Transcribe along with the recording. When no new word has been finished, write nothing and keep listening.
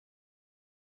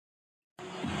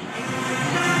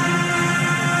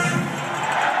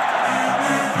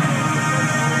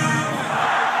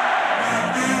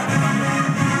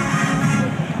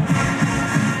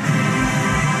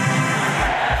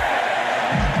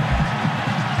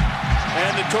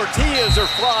Tortillas are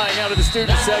flying out of the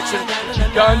student section.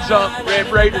 Guns up, Red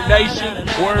Raider Nation.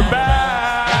 We're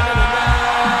back.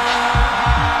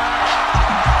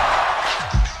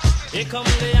 Here come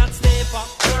the hot stepper.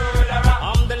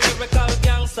 I'm the lyrical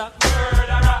gangster.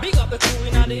 Big up the crew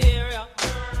in the area.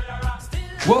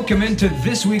 Welcome into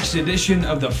this week's edition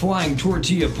of the Flying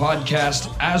Tortilla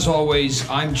Podcast. As always,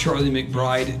 I'm Charlie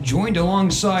McBride, joined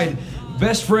alongside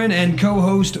best friend and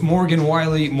co-host Morgan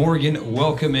Wiley. Morgan,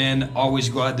 welcome in. Always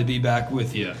glad to be back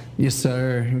with you. Yes,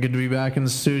 sir. Good to be back in the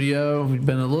studio. We've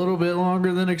been a little bit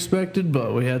longer than expected,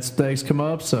 but we had some things come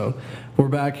up, so we're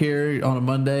back here on a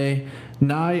Monday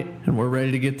night, and we're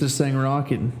ready to get this thing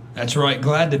rocking. That's right.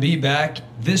 Glad to be back.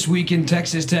 This week in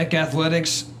Texas Tech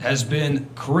athletics has been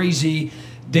crazy.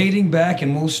 Dating back,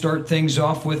 and we'll start things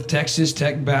off with Texas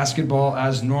Tech basketball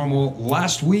as normal.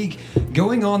 Last week,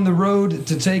 going on the road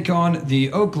to take on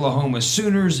the Oklahoma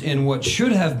Sooners in what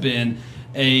should have been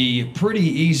a pretty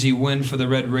easy win for the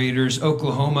Red Raiders.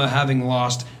 Oklahoma having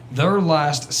lost their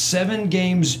last 7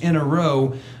 games in a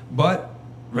row, but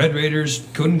Red Raiders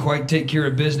couldn't quite take care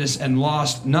of business and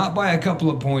lost, not by a couple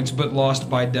of points, but lost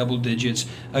by double digits.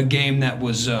 A game that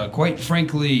was, quite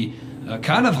frankly,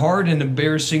 kind of hard and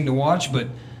embarrassing to watch, but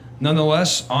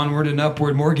nonetheless, onward and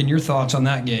upward. Morgan, your thoughts on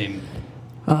that game?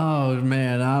 Oh,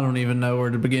 man, I don't even know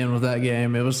where to begin with that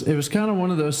game. It was kind of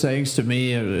one of those things to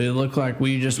me. It looked like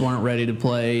we just weren't ready to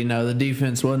play. You know, the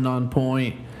defense wasn't on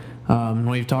point.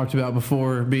 We've talked about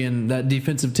before being that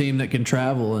defensive team that can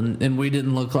travel, and we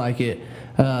didn't look like it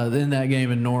in that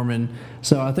game in Norman.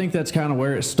 So I think that's kind of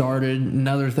where it started.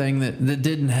 Another thing that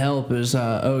didn't help is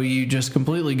OU just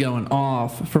completely going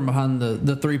off from behind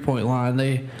the three-point line.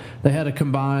 They had a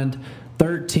combined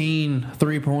 13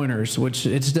 three-pointers, which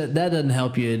that doesn't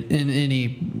help you in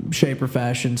any shape or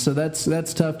fashion. So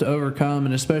that's tough to overcome,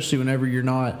 and especially whenever you're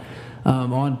not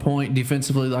on point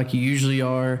defensively like you usually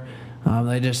are.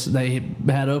 They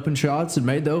had open shots and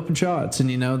made the open shots, and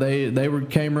they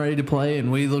came ready to play,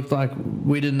 and we looked like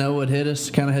we didn't know what hit us.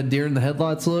 Kind of had deer in the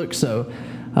headlights look. So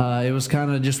it was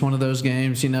kind of just one of those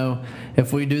games.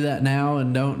 If we do that now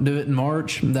and don't do it in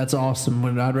March, that's awesome.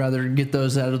 I'd rather get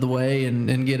those out of the way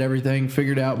and get everything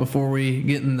figured out before we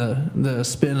get in the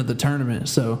spin of the tournament.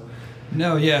 So.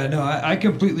 I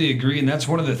completely agree, and that's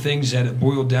one of the things that it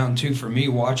boiled down to for me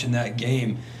watching that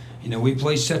game. We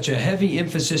place such a heavy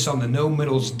emphasis on the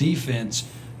no-middles defense,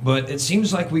 but it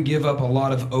seems like we give up a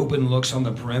lot of open looks on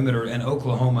the perimeter, and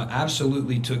Oklahoma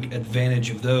absolutely took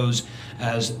advantage of those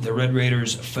as the Red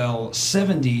Raiders fell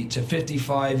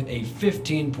 70-55, a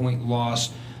 15-point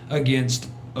loss against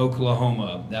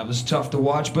Oklahoma. That was tough to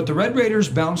watch, but the Red Raiders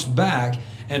bounced back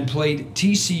and played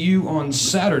TCU on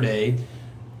Saturday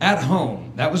at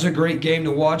home. That was a great game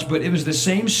to watch, but it was the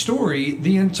same story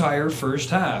the entire first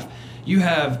half. You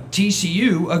have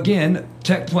TCU, again,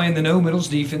 Tech playing the no-middles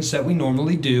defense that we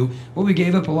normally do. Well, we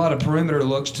gave up a lot of perimeter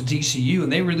looks to TCU,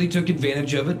 and they really took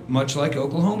advantage of it, much like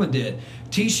Oklahoma did.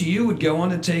 TCU would go on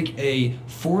to take a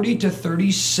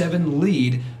 40-37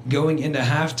 lead going into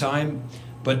halftime,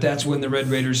 but that's when the Red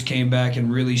Raiders came back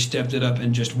and really stepped it up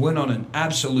and just went on an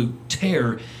absolute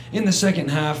tear in the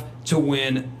second half to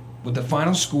win with the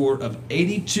final score of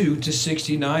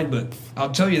 82-69. But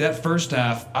I'll tell you, that first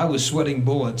half, I was sweating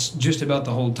bullets just about the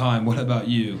whole time. What about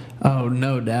you? Oh,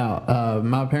 no doubt.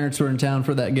 My parents were in town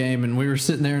for that game, and we were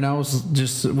sitting there, and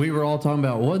we were all talking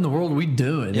about, what in the world are we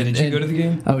doing? Yeah, did you go to the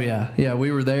game? Oh, yeah. Yeah,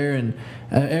 we were there, and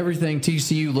everything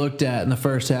TCU looked at in the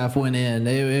first half went in.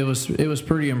 It was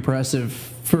pretty impressive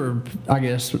for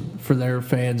their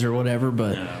fans or whatever,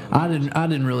 but I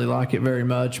didn't really like it very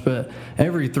much. But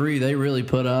every three they really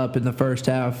put up in the first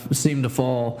half seemed to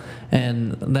fall,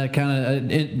 and that kind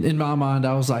of in my mind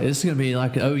I was like, this is gonna be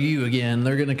like OU again.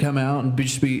 They're gonna come out and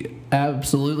just be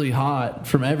absolutely hot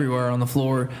from everywhere on the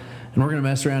floor, and we're gonna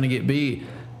mess around and get beat.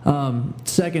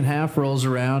 Second half rolls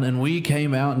around, and we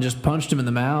came out and just punched him in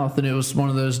the mouth, and it was one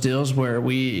of those deals where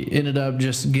we ended up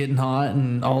just getting hot,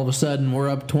 and all of a sudden we're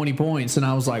up 20 points, and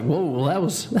I was like, whoa, well, that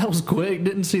was quick.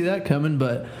 Didn't see that coming.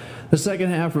 But the second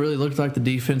half really looked like the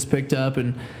defense picked up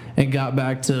and got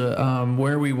back to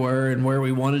where we were and where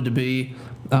we wanted to be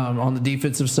on the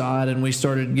defensive side, and we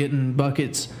started getting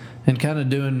buckets and kind of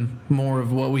doing more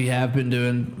of what we have been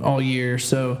doing all year.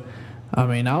 So I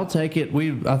mean, I'll take it.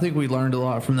 I think we learned a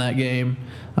lot from that game.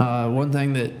 One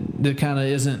thing that kind of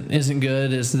isn't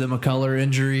good is the McCullough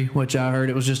injury, which I heard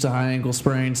it was just a high ankle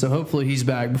sprain. So hopefully he's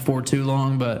back before too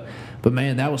long. But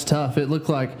man, that was tough. It looked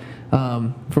like,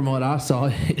 from what I saw,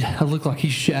 it looked like he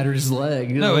shattered his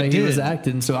leg. No, it did. He was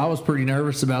acting. So I was pretty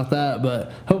nervous about that.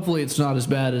 But hopefully it's not as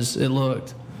bad as it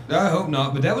looked. I hope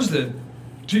not. But that was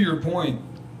to your point.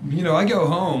 You know, I go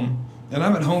home and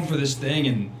I'm at home for this thing,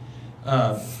 and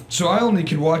so I only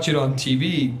could watch it on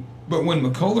TV. But when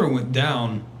McCullough went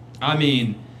down, I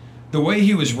mean, the way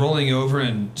he was rolling over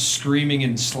and screaming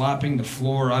and slapping the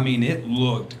floor, I mean, it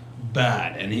looked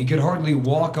bad, and he could hardly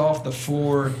walk off the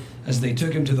floor as they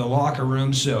took him to the locker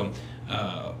room. So,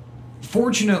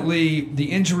 fortunately,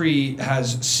 the injury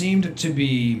has seemed to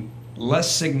be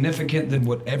less significant than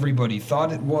what everybody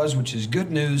thought it was, which is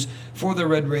good news for the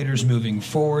Red Raiders moving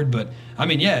forward. But, I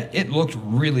mean, yeah, it looked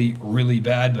really, really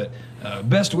bad. But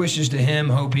best wishes to him.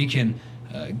 Hope he can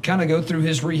kind of go through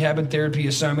his rehab and therapy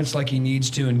assignments like he needs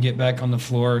to and get back on the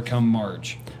floor come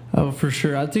March. Oh, for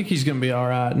sure. I think he's going to be all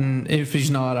right. And if he's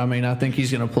not, I mean, I think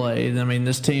he's going to play. I mean,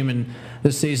 this team and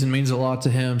this season means a lot to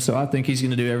him. So I think he's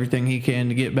going to do everything he can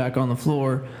to get back on the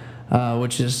floor,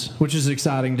 which is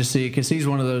exciting to see because he's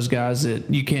one of those guys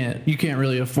that you can't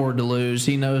really afford to lose.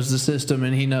 He knows the system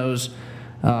and he knows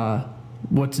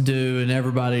what to do, and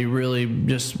everybody really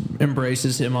just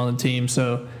embraces him on the team.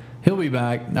 So he'll be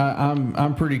back.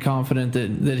 I'm pretty confident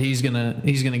that he's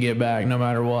gonna get back no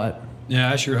matter what. Yeah,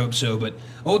 I sure hope so. But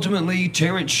ultimately,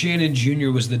 Terrence Shannon Jr.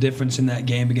 was the difference in that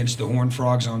game against the Horned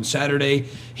Frogs on Saturday.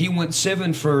 He went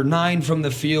 7 for 9 from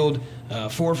the field,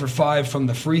 4 for 5 from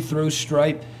the free throw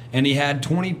stripe, and he had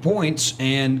 20 points.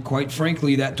 And quite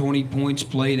frankly, that 20 points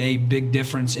played a big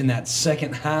difference in that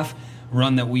second half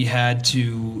run that we had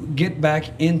to get back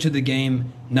into the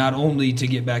game, not only to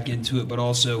get back into it, but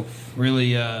also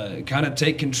really kind of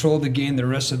take control of the game the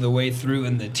rest of the way through.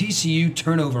 And the TCU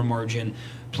turnover margin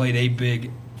played a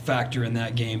big factor in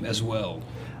that game as well.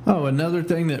 Oh, another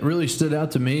thing that really stood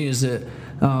out to me is that,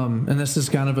 and this is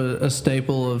kind of a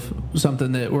staple of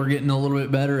something that we're getting a little bit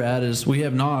better at, is we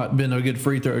have not been a good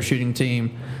free throw shooting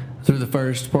team through the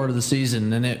first part of the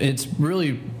season, and it's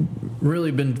really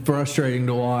been frustrating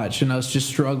to watch and us just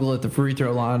struggle at the free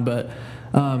throw line. But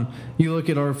you look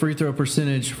at our free throw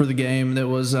percentage for the game, that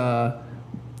was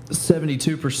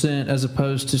 72% as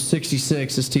opposed to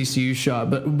 66 as TCU shot,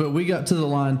 but we got to the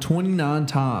line 29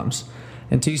 times,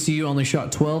 and TCU only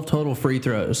shot 12 total free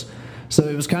throws. So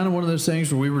it was kind of one of those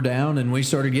things where we were down and we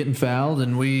started getting fouled,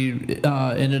 and we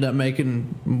ended up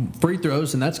making free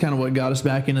throws, and that's kind of what got us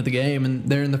back into the game. And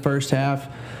there in the first half,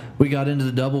 we got into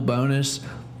the double bonus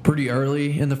pretty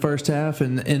early in the first half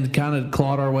and kind of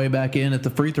clawed our way back in at the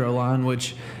free throw line,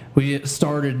 which we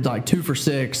started like 2 for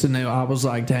 6, and then I was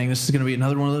like, dang, this is going to be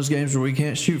another one of those games where we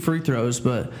can't shoot free throws.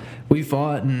 But we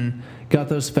fought and got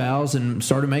those fouls and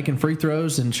started making free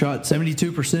throws and shot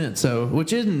 72%. So,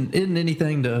 which isn't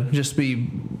anything to just be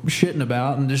shitting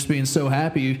about and just being so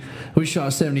happy. We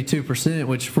shot 72%,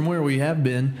 which from where we have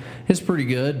been is pretty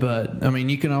good. But I mean,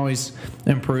 you can always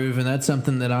improve, and that's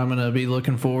something that I'm going to be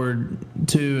looking forward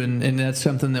to, and that's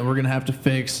something that we're going to have to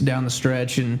fix down the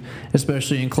stretch, and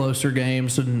especially in closer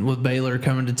games. And with Baylor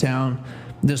coming to town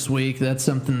this week, that's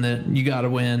something that you got to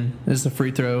win, is the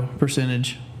free throw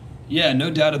percentage. Yeah,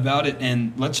 no doubt about it.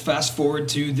 And let's fast forward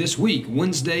to this week.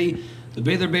 Wednesday, the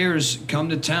Baylor Bears come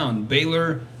to town.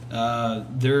 Baylor,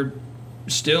 they're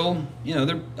still,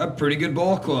 they're a pretty good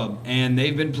ball club, and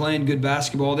they've been playing good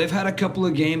basketball. They've had a couple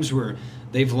of games where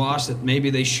they've lost that maybe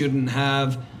they shouldn't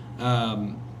have,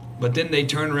 but then they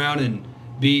turn around and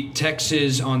beat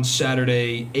Texas on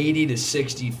Saturday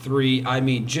 80-63. I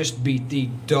mean, just beat the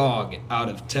dog out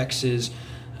of Texas.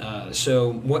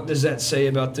 So what does that say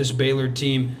about this Baylor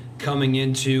team coming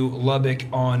into Lubbock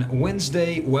on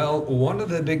Wednesday? Well, one of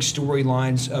the big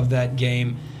storylines of that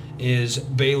game is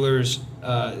Baylor's,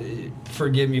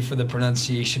 forgive me for the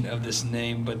pronunciation of this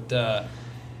name, but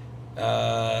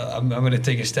I'm going to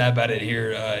take a stab at it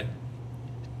here.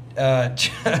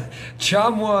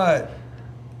 Chamwa.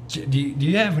 Do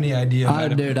you have any idea?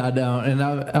 Dude, I don't. And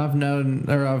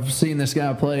I've seen this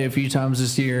guy play a few times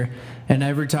this year, and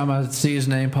every time I see his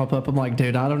name pop up, I'm like,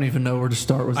 dude, I don't even know where to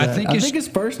start with that. I think his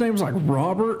first name was like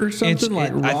Robert or something,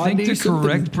 Rodney. I think the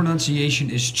correct pronunciation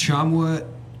is Chamwa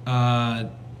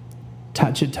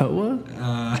Tachitoa?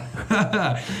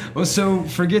 Well, so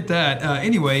forget that.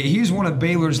 Anyway, he's one of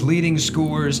Baylor's leading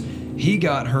scorers. He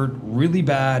got hurt really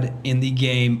bad in the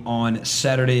game on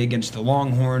Saturday against the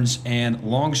Longhorns, and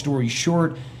long story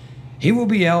short, he will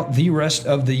be out the rest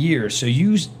of the year. So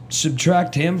you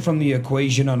subtract him from the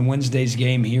equation on Wednesday's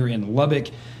game here in Lubbock,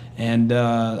 and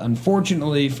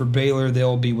unfortunately for Baylor,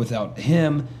 they'll be without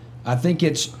him. I think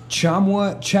it's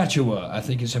Chamwa Chachua, I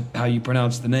think is how you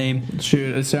pronounce the name.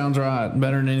 Shoot, it sounds right.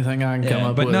 Better than anything I can come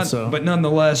up with. But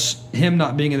nonetheless, him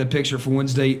not being in the picture for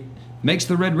Wednesday makes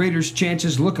the Red Raiders'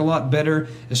 chances look a lot better,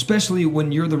 especially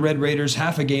when you're the Red Raiders,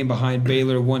 half a game behind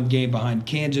Baylor, 1 game behind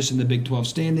Kansas in the Big 12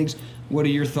 standings. What are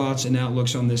your thoughts and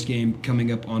outlooks on this game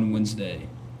coming up on Wednesday?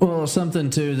 Well,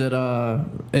 something too that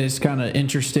is kind of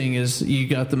interesting is you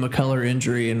got the McCullough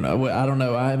injury, and I don't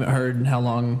know. I haven't heard how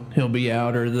long he'll be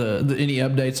out or any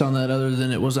updates on that other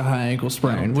than it was a high ankle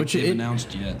sprain, which they've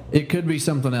announced yet. It could be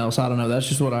something else. I don't know. That's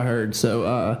just what I heard.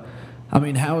 So, I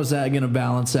mean, how is that going to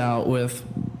balance out with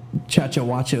Chacha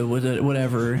with it,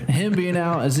 whatever? Him being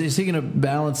out, is he going to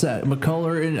balance that?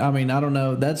 McCullough, I mean, I don't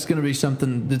know. That's going to be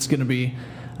something that's going to be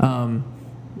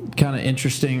kind of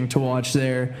interesting to watch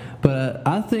there. But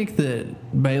I think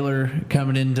that Baylor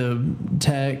coming into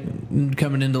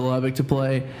Lubbock to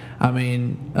play, I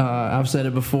mean, I've said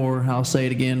it before, I'll say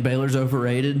it again, Baylor's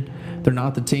overrated. They're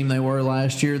not the team they were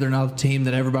last year. They're not the team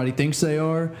that everybody thinks they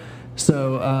are.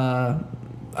 So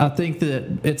I think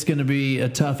that it's going to be a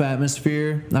tough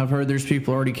atmosphere. I've heard there's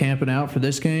people already camping out for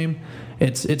this game.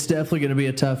 It's definitely going to be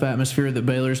a tough atmosphere that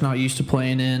Baylor's not used to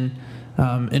playing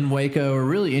in Waco or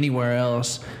really anywhere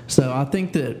else. So I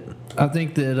think that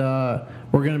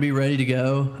we're going to be ready to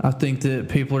go. I think that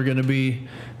the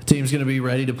team's going to be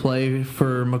ready to play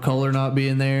for McCullough not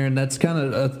being there, and that's kind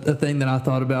of a thing that I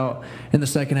thought about in the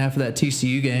second half of that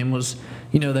TCU game was,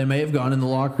 they may have gone in the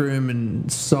locker room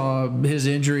and saw his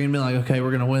injury and been like, okay, we're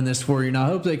going to win this for you. And I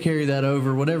hope they carry that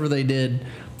over, whatever they did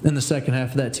in the second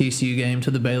half of that TCU game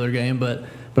to the Baylor game. But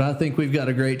I think we've got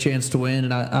a great chance to win,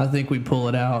 and I think we pull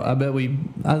it out. I'm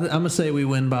going to say we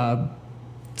win by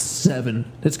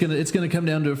 7. It's gonna come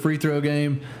down to a free throw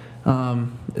game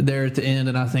there at the end,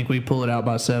 and I think we pull it out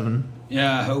by 7.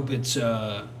 Yeah, I hope it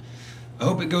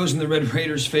goes in the Red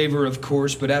Raiders' favor, of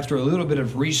course. But after a little bit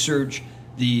of research,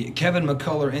 the Kevin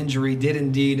McCullough injury did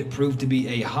indeed prove to be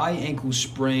a high ankle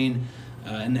sprain,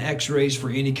 and X-rays for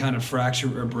any kind of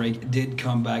fracture or break did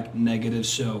come back negative.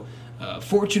 So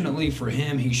fortunately for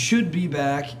him, he should be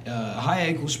back. High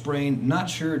ankle sprain, not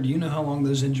sure. Do you know how long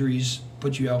those injuries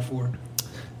put you out for?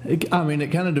 I mean,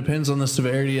 it kind of depends on the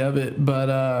severity of it, but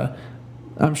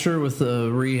I'm sure with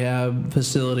the rehab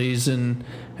facilities and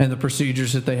the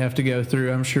procedures that they have to go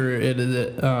through, I'm sure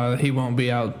he won't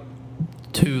be out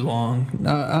too long.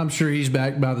 I'm sure he's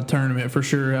back by the tournament for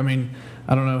sure. I mean,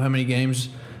 I don't know how many games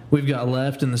we've got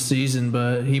left in the season,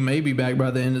 but he may be back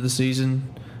by the end of the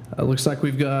season. Looks like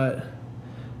we've got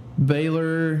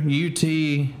Baylor, UT,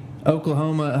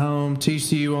 Oklahoma at home,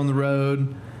 TCU on the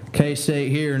road, K-State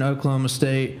here, and Oklahoma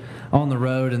State on the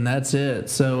road, and that's it.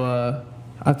 So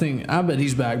I bet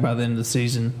he's back by the end of the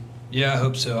season. Yeah, I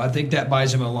hope so. I think that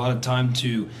buys him a lot of time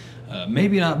to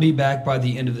maybe not be back by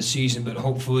the end of the season, but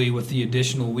hopefully with the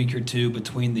additional week or two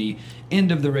between the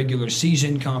end of the regular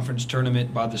season conference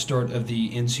tournament by the start of the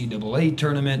NCAA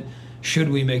tournament. Should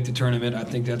we make the tournament, I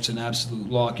think that's an absolute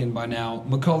lock-in by now.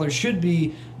 McCullough should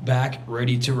be back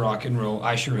ready to rock and roll.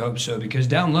 I sure hope so, because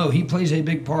down low, he plays a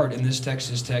big part in this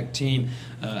Texas Tech team,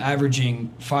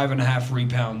 averaging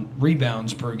 5.5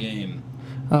 rebounds per game.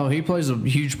 Oh, he plays a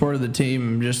huge part of the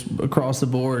team just across the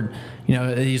board.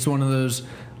 He's one of those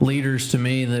leaders to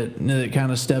me that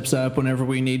kind of steps up whenever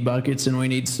we need buckets and we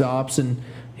need stops, and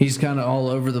he's kind of all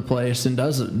over the place and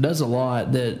does a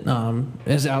lot that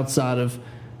is outside of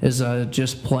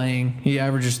just playing. He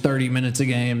averages 30 minutes a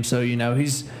game, so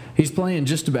he's playing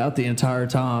just about the entire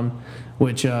time,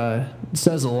 which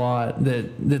says a lot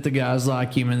that the guys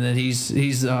like him and that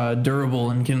he's durable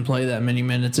and can play that many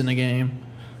minutes in a game.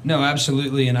 No,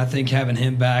 absolutely, and I think having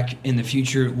him back in the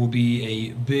future will be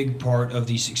a big part of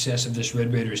the success of this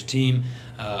Red Raiders team.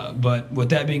 But with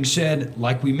that being said,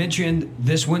 like we mentioned,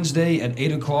 this Wednesday at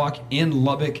 8 o'clock in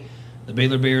Lubbock, the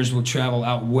Baylor Bears will travel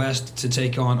out west to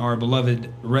take on our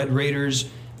beloved Red Raiders.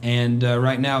 And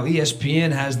right now,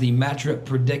 ESPN has the matchup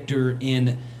predictor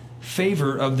in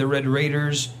favor of the Red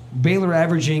Raiders. Baylor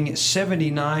averaging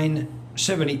 78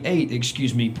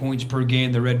 points per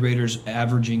game. The Red Raiders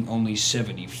averaging only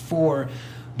 74.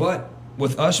 But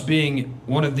with us being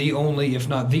one of the only, if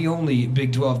not the only,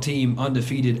 Big 12 team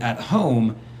undefeated at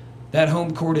home, that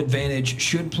home court advantage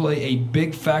should play a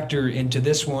big factor into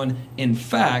this one. In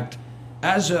fact,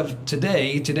 as of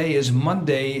today is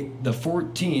Monday the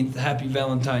 14th. Happy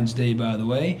Valentine's Day, by the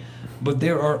way. But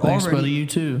there are Thanks, buddy, you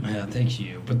too. Yeah, thank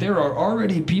you. But there are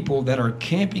already people that are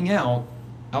camping out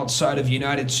outside of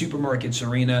United Supermarkets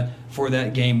Arena for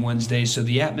that game Wednesday. So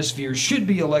the atmosphere should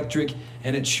be electric,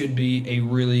 and it should be a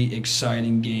really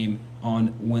exciting game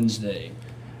on Wednesday.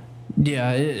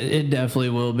 Yeah, it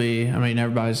definitely will be. I mean,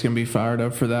 everybody's going to be fired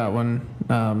up for that one.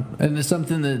 And it's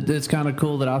something that's kind of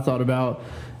cool that I thought about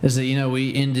is that,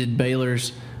 we ended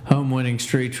Baylor's home winning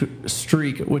streak,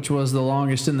 which was the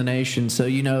longest in the nation. So,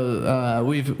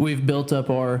 we've built up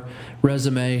our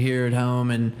resume here at home,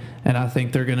 and I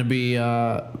think they're going to be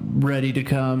ready to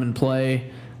come and play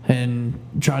and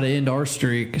try to end our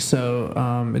streak. So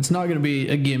it's not going to be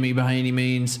a gimme by any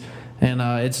means, and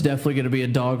it's definitely going to be a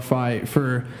dogfight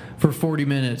for 40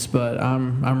 minutes. But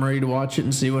I'm ready to watch it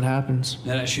and see what happens.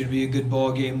 And it should be a good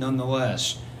ball game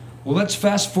nonetheless. Well, let's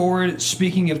fast forward.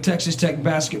 Speaking of Texas Tech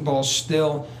basketball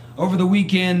still, over the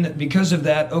weekend, because of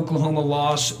that Oklahoma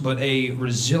loss, but a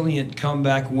resilient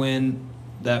comeback win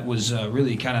that was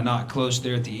really kind of not close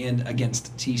there at the end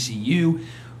against TCU,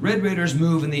 Red Raiders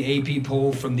move in the AP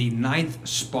poll from the 9th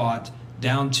spot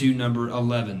down to number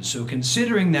 11. So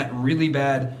considering that really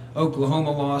bad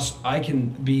Oklahoma loss, I can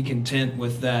be content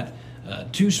with that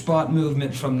 2-spot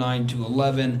movement from 9 to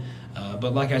 11.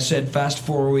 But like I said, fast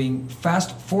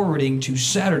forwarding to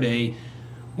Saturday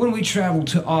when we travel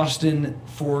to Austin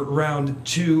for round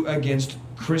 2 against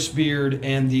Chris Beard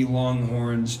and the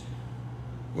Longhorns.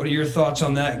 What are your thoughts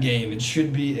on that game? It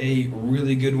should be a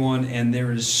really good one, and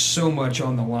there is so much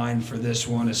on the line for this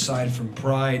one, aside from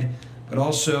pride, but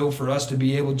also for us to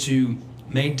be able to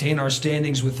maintain our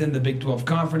standings within the Big 12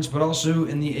 Conference, but also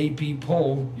in the AP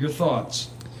poll. Your thoughts?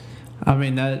 I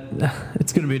mean,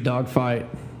 it's going to be a dogfight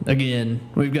again.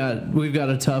 We've got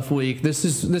a tough week. This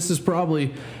is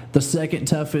probably the second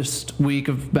toughest week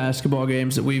of basketball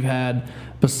games that we've had,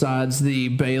 besides the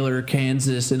Baylor,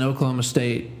 Kansas, and Oklahoma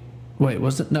State. Wait,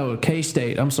 was it? No,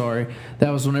 K-State. I'm sorry.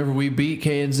 That was whenever we beat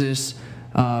Kansas,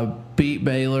 beat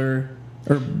Baylor,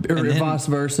 or then, vice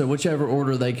versa, whichever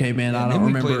order they came in. I don't remember.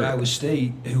 And then we played Iowa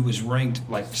State, who was ranked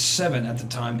like 7 at the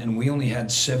time, and we only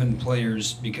had 7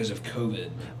 players because of COVID.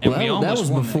 And that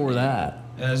was before that.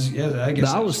 I guess the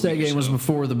Iowa State game was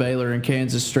before the Baylor and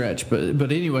Kansas stretch.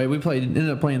 But anyway, we ended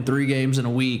up playing 3 games in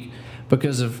a week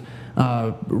because of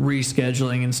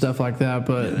rescheduling and stuff like that.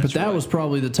 But that was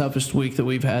probably the toughest week that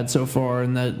we've had so far,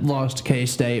 and that loss to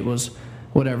K-State was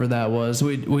whatever that was.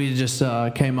 We just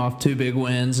came off 2 big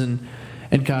wins and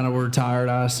kind of were tired,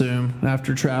 I assume,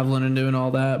 after traveling and doing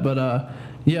all that. But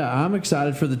yeah, I'm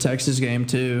excited for the Texas game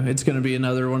too. It's going to be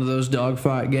another one of those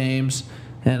dogfight games,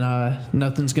 and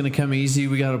nothing's going to come easy.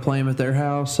 We got to play them at their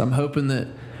house. I'm hoping that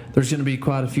there's going to be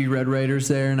quite a few Red Raiders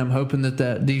there, and I'm hoping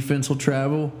that defense will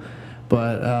travel.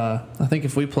 But I think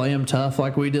if we play them tough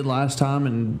like we did last time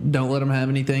and don't let them have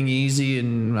anything easy,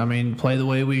 and I mean play the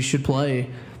way we should play,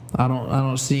 I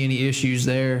don't see any issues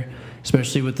there,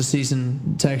 especially with the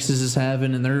season Texas is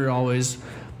having, and they're always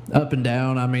up and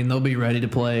down. I mean, they'll be ready to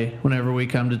play whenever we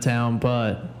come to town,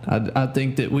 but I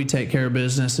think that we take care of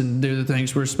business and do the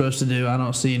things we're supposed to do. I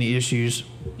don't see any issues.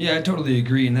 Yeah, I totally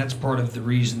agree, and that's part of the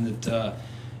reason that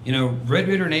Red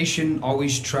Raider Nation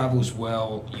always travels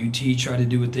well. UT tried to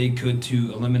do what they could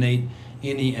to eliminate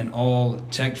any and all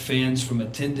Tech fans from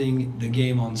attending the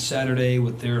game on Saturday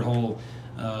with their whole,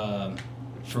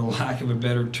 for lack of a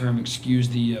better term, excuse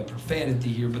the profanity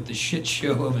here, but the shit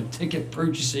show of a ticket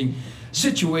purchasing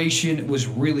situation was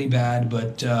really bad.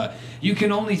 But you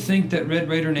can only think that Red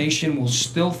Raider Nation will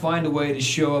still find a way to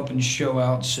show up and show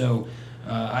out. So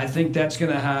I think that's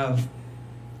going to have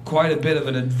quite a bit of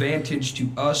an advantage to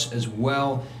us as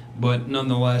well, but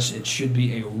nonetheless, it should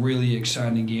be a really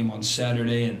exciting game on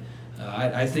Saturday, and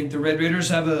I think the Red Raiders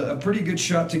have a pretty good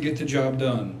shot to get the job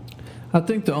done. I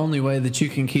think the only way that you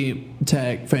can keep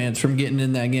Tech fans from getting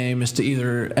in that game is to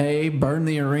either A, burn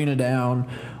the arena down,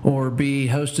 or B,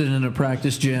 host it in a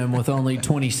practice gym with only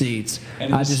 20 seats.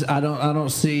 I don't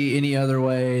see any other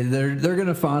way. They're going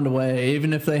to find a way,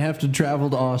 even if they have to travel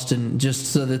to Austin just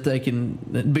so that they can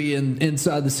be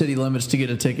inside the city limits to get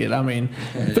a ticket. I mean,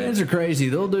 fans are crazy.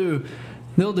 They'll do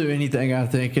anything, I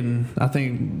think, and I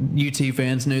think UT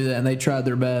fans knew that and they tried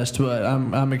their best. But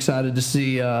I'm excited to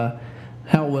see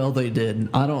how well they did.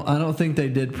 I don't think they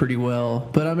did pretty well,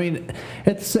 but I mean,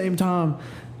 at the same time,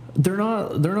 they're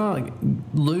not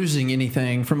losing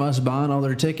anything from us buying all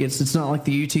their tickets. It's not like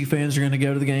the UT fans are going to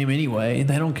go to the game anyway.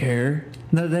 They don't care.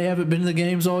 They haven't been to the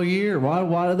games all year.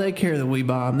 Why do they care that we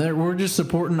buy them? We're just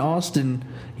supporting Austin.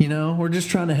 We're just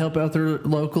trying to help out their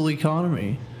local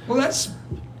economy. Well,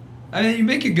 you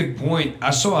make a good point.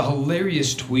 I saw a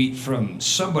hilarious tweet from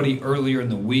somebody earlier in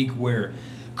the week where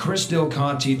Chris Del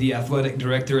Conte, the athletic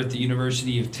director at the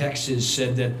University of Texas,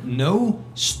 said that no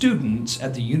students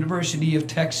at the University of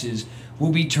Texas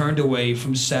will be turned away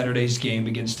from Saturday's game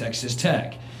against Texas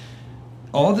Tech.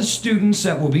 All the students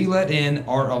that will be let in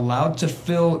are allowed to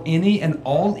fill any and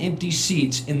all empty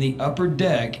seats in the upper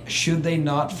deck should they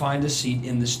not find a seat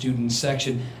in the student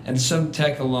section. And some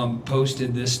Tech alum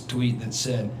posted this tweet that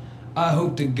said, "I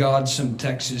hope to God some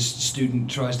Texas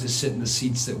student tries to sit in the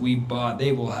seats that we bought.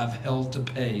 They will have hell to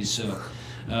pay." So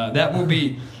that will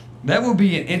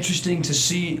be interesting to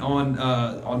see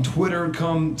on Twitter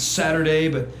come Saturday.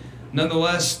 But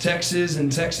nonetheless, Texas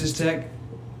and Texas Tech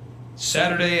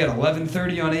Saturday at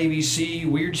 11:30 on ABC.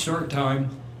 Weird start time.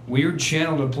 Weird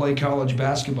channel to play college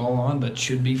basketball on, but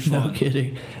should be fun. No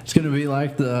kidding. It's going to be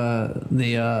like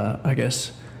the I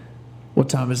guess, what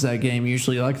time is that game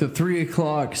usually? Like the 3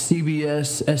 o'clock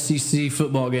CBS SEC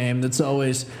football game. That's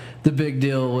always the big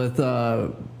deal with,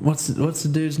 what's the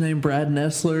dude's name? Brad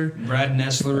Nessler? Brad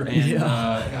Nessler and,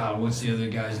 Yeah. what's the other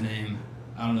guy's name?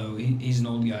 I don't know. He's an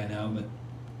old guy now, but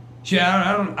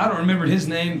yeah, I don't remember his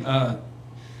name.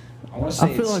 I want to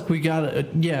say I feel like we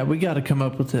gotta come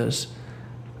up with this.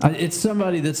 It's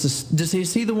somebody does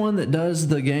he the one that does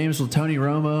the games with Tony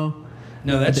Romo?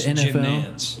 No, that's at the Jim NFL?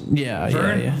 Nance.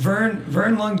 Yeah, Vern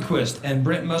Lundquist and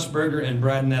Brent Musburger and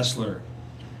Brad Nessler.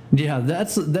 Yeah,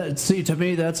 see, to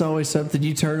me, that's always something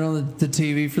you turn on the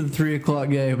TV for the 3 o'clock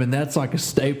game, and that's like a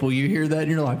staple. You hear that, and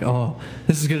you're like, oh,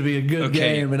 this is going to be a good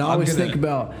game. And I always think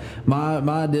about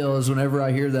my deal is whenever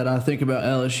I hear that, I think about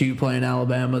LSU playing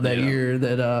Alabama that year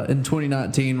that in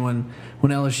 2019 when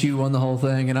LSU won the whole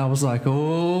thing, and I was like,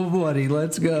 oh, buddy,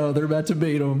 let's go. They're about to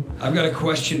beat them. I've got a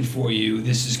question for you.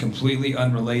 This is completely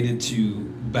unrelated to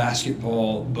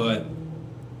basketball, but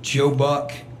Joe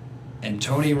Buck and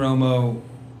Tony Romo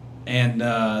and,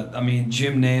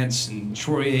 Jim Nance and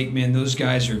Troy Aikman, those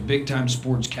guys are big-time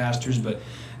sportscasters, but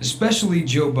especially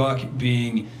Joe Buck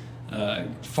being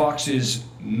Fox's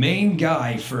main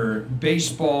guy for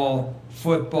baseball,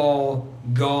 football,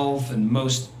 golf, and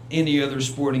most any other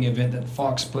sporting event that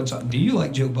Fox puts on. Do you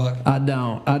like Joe Buck? I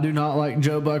don't. I do not like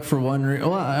Joe Buck for one reason.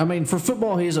 Well, I mean, for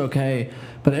football, he's okay.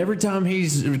 But every time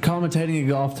he's commentating a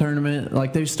golf tournament,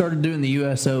 like they started doing the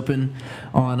U.S. Open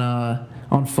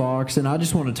on Fox, and I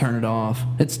just want to turn it off.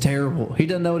 It's terrible. He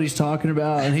doesn't know what he's talking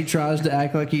about, and he tries to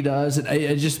act like he does.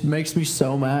 It just makes me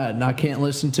so mad, and I can't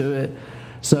listen to it.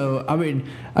 So, I mean,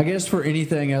 I guess for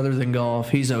anything other than golf,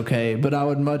 he's okay. But I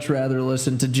would much rather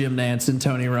listen to Jim Nance and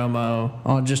Tony Romo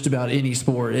on just about any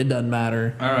sport. It doesn't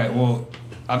matter. All right, well,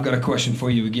 I've got a question for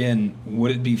you again.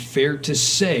 Would it be fair to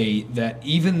say that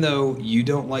even though you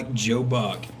don't like Joe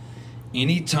Buck,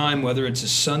 anytime, whether it's a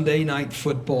Sunday night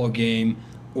football game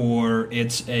or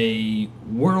it's a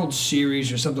World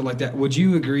Series or something like that, would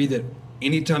you agree that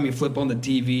anytime you flip on the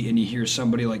TV and you hear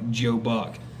somebody like Joe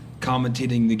Buck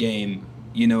commentating the game,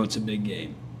 you know it's a big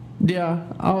game? Yeah,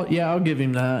 I'll give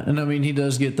him that. And I mean, he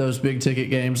does get those big ticket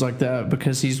games like that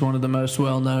because he's one of the most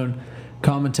well-known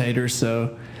commentators.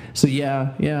 So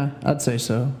yeah, I'd say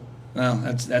so. Well,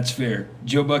 that's fair.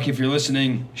 Joe Buck, if you're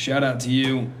listening, shout out to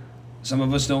you. Some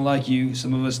of us don't like you.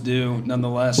 Some of us do.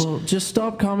 Nonetheless. Well, just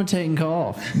stop commentating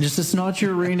golf. It's not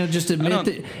your arena. Just admit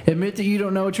that you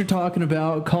don't know what you're talking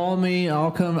about. Call me. I'll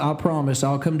come. I promise.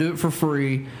 I'll come do it for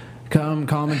free. Come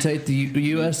commentate the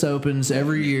U.S. Opens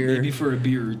every year. Maybe for a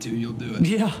beer or two, you'll do it.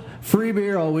 Yeah, free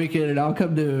beer all weekend, and I'll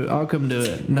come do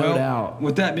it. No doubt.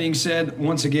 With that being said,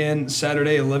 once again,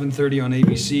 Saturday 11:30 on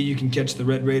ABC, you can catch the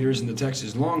Red Raiders and the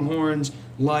Texas Longhorns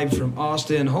live from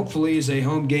Austin. Hopefully, is a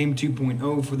home game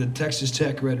 2.0 for the Texas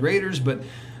Tech Red Raiders, but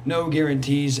no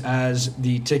guarantees as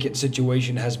the ticket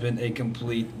situation has been a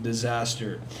complete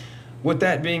disaster. With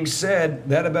that being said,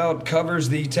 that about covers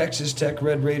the Texas Tech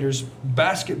Red Raiders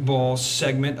basketball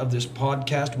segment of this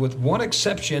podcast, with one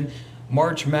exception,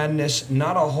 March Madness.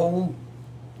 Not a whole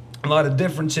lot of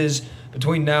differences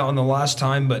between now and the last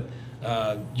time, but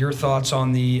your thoughts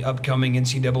on the upcoming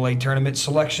NCAA tournament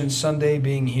selection Sunday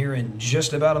being here in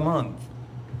just about a month.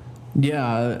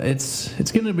 Yeah,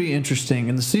 it's going to be interesting,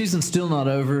 and the season's still not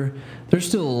over. There's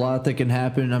still a lot that can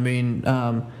happen. I mean,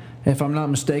 if I'm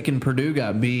not mistaken, Purdue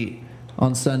got beat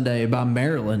on Sunday by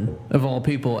Maryland, of all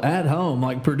people, at home.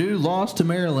 Like, Purdue lost to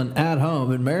Maryland at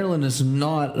home, and Maryland is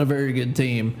not a very good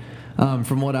team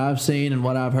from what I've seen and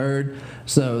what I've heard.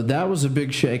 So that was a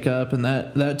big shakeup, and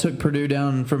that took Purdue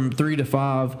down from 3 to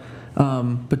 5,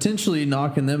 potentially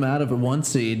knocking them out of a 1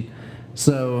 seed.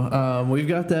 So we've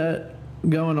got that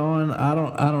going on. I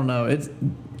don't know.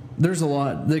 There's a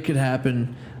lot that could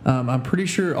happen. I'm pretty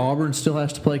sure Auburn still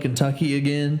has to play Kentucky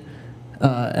again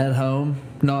at home.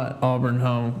 Not Auburn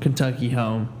home, Kentucky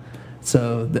home.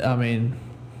 So, I mean,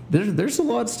 there's a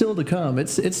lot still to come.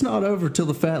 It's not over till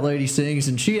the fat lady sings,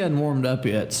 and she hadn't warmed up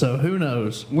yet, so who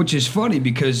knows? Which is funny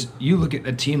because you look at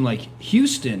a team like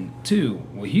Houston, too.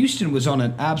 Well, Houston was on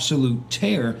an absolute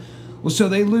tear. Well, so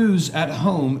they lose at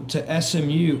home to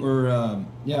SMU,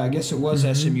 I guess it was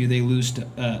SMU they lose to,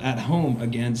 at home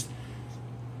against.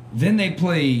 Then they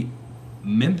play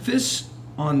Memphis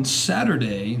on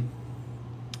Saturday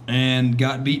and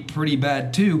got beat pretty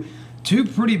bad too. 2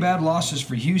 pretty bad losses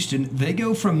for Houston. They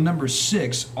go from number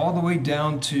 6 all the way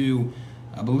down to,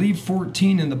 I believe,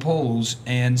 14 in the polls.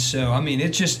 And so, I mean,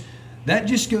 it's just that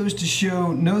just goes to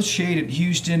show, no shade at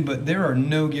Houston, but there are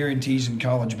no guarantees in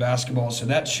college basketball, so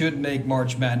that should make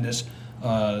March Madness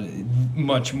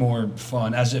much more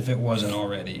fun, as if it wasn't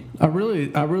already. I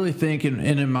really think,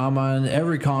 in my mind,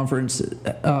 every conference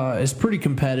is pretty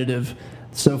competitive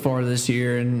so far this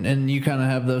year, and you kind of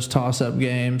have those toss-up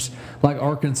games, like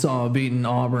Arkansas beating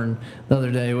Auburn the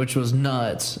other day, which was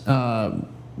nuts.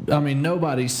 I mean,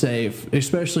 nobody's safe,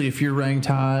 especially if you're ranked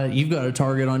high. You've got a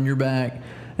target on your back,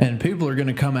 and people are going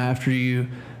to come after you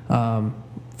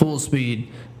full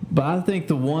speed. But I think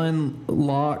the one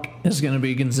lock is going to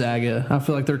be Gonzaga. I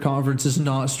feel like their conference is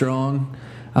not strong.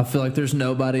 I feel like there's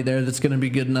nobody there that's going to be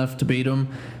good enough to beat them.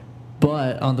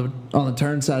 But on the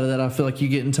turn side of that, I feel like you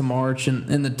get into March and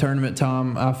in the tournament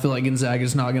time, I feel like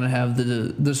Gonzaga's not going to have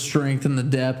the strength and the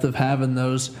depth of having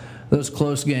those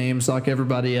close games like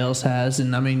everybody else has.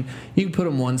 And I mean, you can put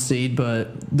them 1 seed,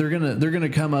 but they're gonna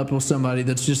come up with somebody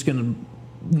that's just gonna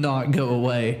not go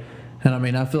away. And I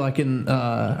mean, I feel like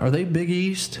are they Big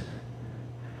East?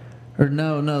 Or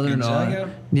no, they're Gonzaga? not.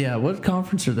 Yeah, what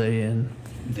conference are they in?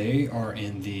 They are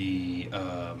in the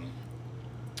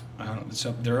I don't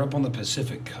know. They're up on the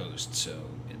Pacific Coast, so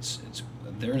it's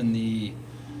they're in the.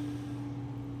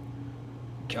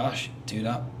 Gosh, dude,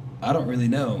 I don't really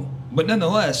know. But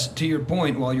nonetheless, to your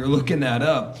point, while you're looking that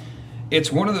up,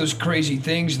 it's one of those crazy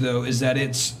things, though, is that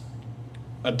it's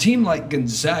a team like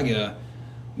Gonzaga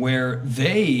where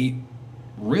they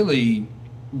really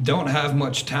don't have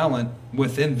much talent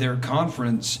within their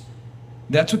conference.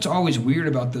 That's what's always weird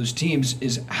about those teams,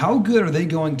 is how good are they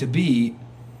going to be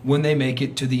when they make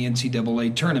it to the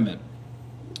NCAA tournament?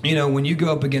 You know, when you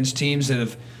go up against teams that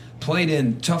have played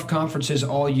in tough conferences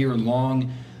all year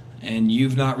long, and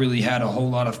you've not really had a whole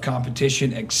lot of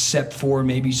competition except for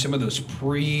maybe some of those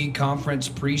pre-conference,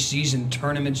 preseason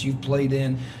tournaments you've played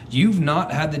in, you've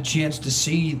not had the chance to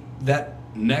see that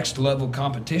next level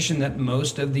competition that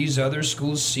most of these other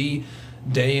schools see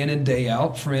day in and day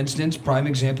out. For instance, prime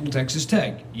example, Texas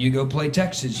Tech. You go play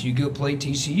Texas, you go play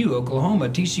TCU, Oklahoma.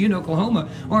 TCU and Oklahoma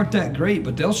aren't that great,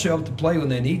 but they'll show up to play when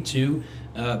they need to.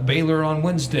 Baylor on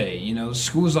Wednesday, you know,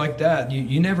 schools like that,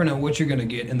 you never know what you're going to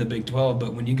get in the Big 12,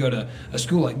 but when you go to a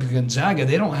school like Gonzaga,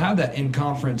 they don't have that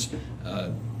in-conference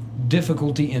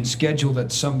difficulty in schedule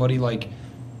that somebody like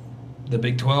the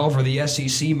Big 12 or the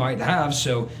SEC might have,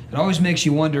 so it always makes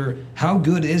you wonder, how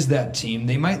good is that team?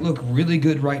 They might look really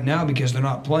good right now because they're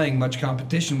not playing much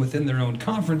competition within their own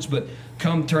conference, but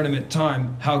come tournament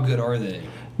time, how good are they?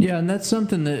 Yeah, and that's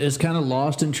something that is kind of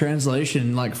lost in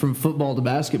translation, like from football to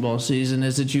basketball season,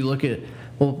 is that you look at,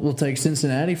 we'll take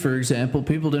Cincinnati, for example.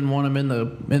 People didn't want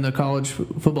them in the college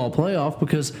football playoff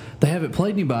because they haven't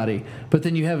played anybody. But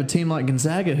then you have a team like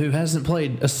Gonzaga who hasn't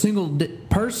played a single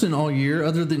person all year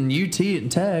other than UT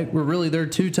and Tech, were really their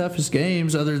 2 toughest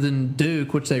games other than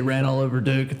Duke, which they ran all over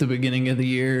Duke at the beginning of the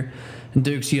year. And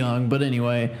Duke's young. But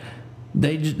anyway,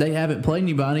 they haven't played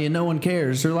anybody and no one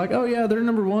cares. They're like, oh yeah, they're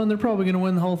number 1. They're probably going to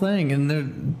win the whole thing, and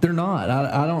they're not.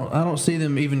 I don't see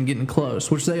them even getting close.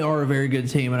 Which they are a very good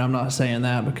team, and I'm not saying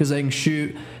that because they can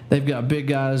shoot. They've got big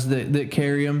guys that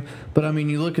carry them. But I mean,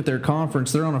 you look at their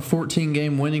conference. They're on a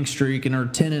 14-game winning streak and are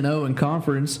 10-0 in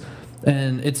conference.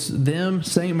 And it's them,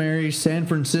 St. Mary's, San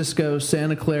Francisco,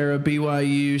 Santa Clara,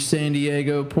 BYU, San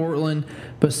Diego, Portland,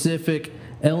 Pacific,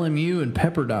 LMU, and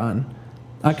Pepperdine.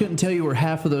 I couldn't tell you where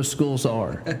half of those schools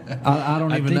are. I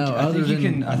don't even know.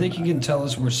 I think you can tell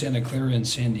us where Santa Clara and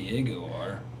San Diego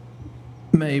are.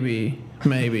 Maybe.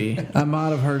 I might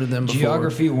have heard of them before.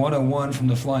 Geography 101 from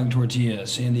the Flying Tortilla,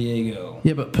 San Diego.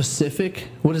 Yeah, but Pacific?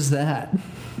 What is that?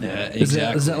 Yeah,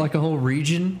 exactly. Is that like a whole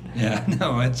region? Yeah,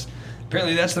 no,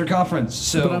 apparently that's their conference.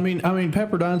 So, but I mean,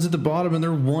 Pepperdine's at the bottom and they're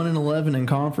 1-11 in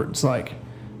conference. Like,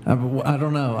 I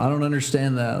don't know. I don't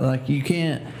understand that. Like, you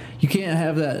can't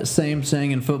have that same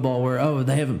saying in football where, oh,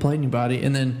 they haven't played anybody,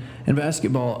 and then in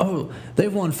basketball, oh,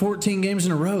 they've won 14 games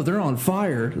in a row. They're on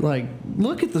fire. Like,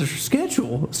 look at their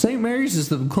schedule. St. Mary's is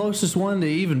the closest one to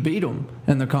even beat them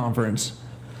in the conference.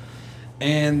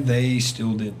 And they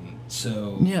still didn't.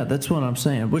 So yeah, that's what I'm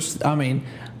saying. Which, I mean,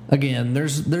 again,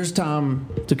 there's time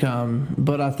to come,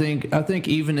 but I think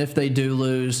even if they do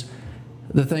lose,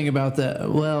 the thing about that,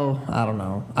 well, I don't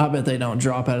know. I bet they don't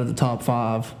drop out of the top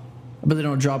 5. But they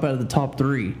don't drop out of the top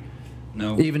 3.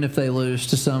 No. Even if they lose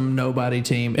to some nobody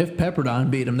team. If Pepperdine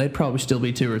beat them, they'd probably still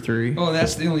be 2 or 3. Oh,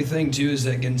 that's the only thing, too, is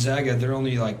that Gonzaga, their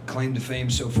only claim to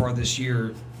fame so far this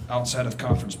year outside of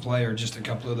conference play are just a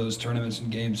couple of those tournaments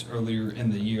and games earlier in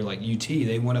the year. Like UT,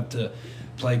 they went up to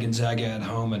play Gonzaga at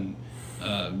home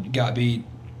and got beat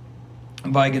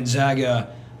by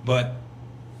Gonzaga. But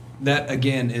that,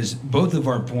 again, is both of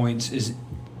our points is,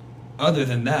 other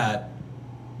than that,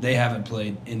 they haven't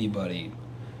played anybody.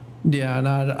 Yeah, and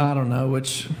I don't know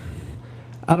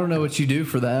what you do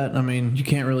for that. I mean, you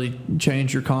can't really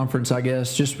change your conference, I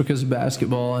guess, just because of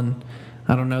basketball, and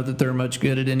I don't know that they're much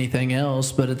good at anything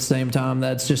else, but at the same time,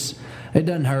 it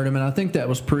doesn't hurt them, and I think that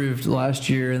was proved last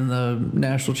year in the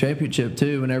national championship,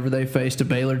 too, whenever they faced a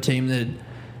Baylor team that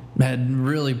had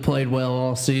really played well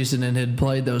all season and had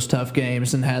played those tough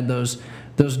games and had those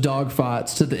dog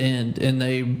fights to the end, and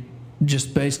they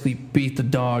just basically beat the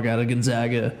dog out of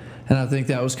Gonzaga. And I think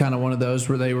that was kind of one of those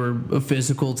where they were a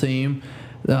physical team,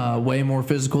 way more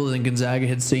physical than Gonzaga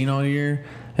had seen all year,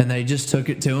 and they just took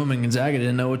it to them, and Gonzaga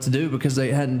didn't know what to do because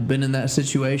they hadn't been in that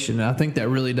situation. And I think that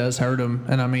really does hurt them.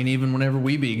 And I mean, even whenever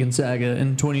we beat Gonzaga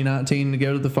in 2019 to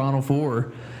go to the Final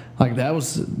Four, like, that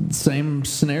was the same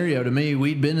scenario to me.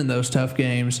 We'd been in those tough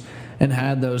games and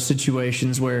had those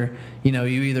situations where, you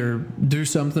either do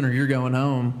something or you're going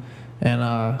home,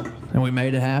 and we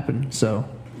made it happen. So,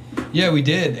 yeah, we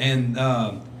did.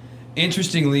 And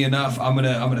interestingly enough, I'm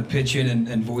gonna pitch in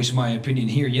and voice my opinion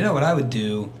here. You know what I would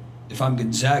do if I'm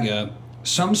Gonzaga?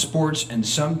 Some sports and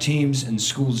some teams and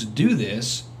schools do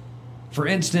this. For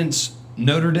instance,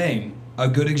 Notre Dame, a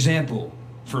good example.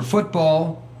 For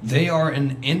football, they are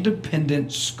an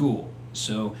independent school,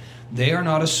 so they are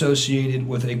not associated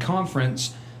with a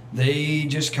conference. They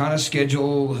just kind of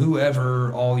schedule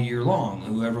whoever all year long,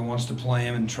 whoever wants to play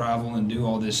them and travel and do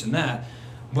all this and that.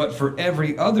 But for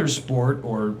every other sport,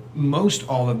 or most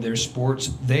all of their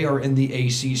sports, they are in the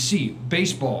ACC.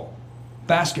 Baseball,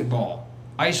 basketball,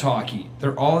 ice hockey,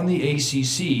 they're all in the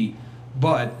ACC,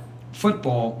 but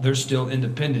football, they're still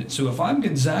independent. So if I'm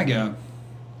Gonzaga,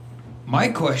 my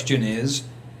question is,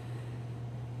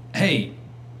 hey,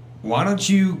 why don't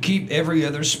you keep every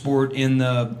other sport in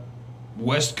the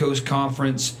West Coast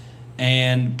Conference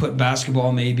and put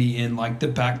basketball maybe in like the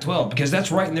Pac-12? Because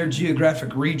that's right in their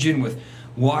geographic region with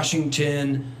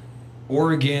Washington,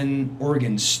 Oregon,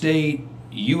 Oregon State,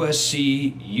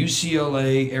 USC,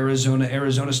 UCLA,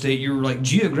 Arizona State. You're like,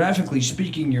 geographically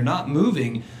speaking, you're not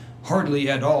moving hardly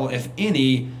at all, if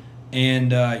any,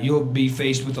 and you'll be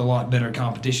faced with a lot better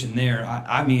competition there.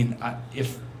 I mean,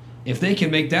 if they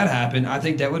can make that happen, I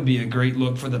think that would be a great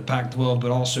look for the Pac-12,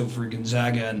 but also for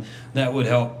Gonzaga, and that would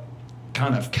help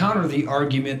kind of counter the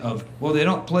argument of, well, they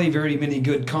don't play very many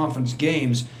good conference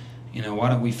games. Why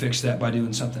don't we fix that by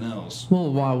doing something else?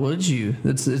 Well, why would you?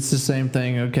 It's the same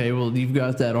thing. Okay, well, you've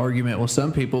got that argument with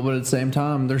some people, but at the same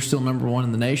time, they're still number one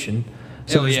in the nation.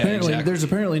 So there's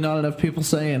apparently not enough people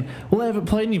saying, well, they haven't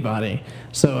played anybody.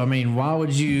 So, I mean, why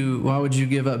would you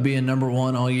give up being number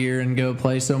one all year and go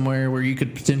play somewhere where you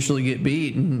could potentially get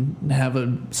beat and have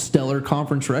a stellar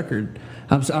conference record?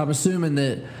 I'm assuming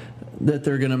that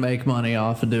they're going to make money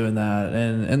off of doing that,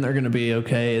 and they're going to be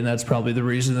okay, and that's probably the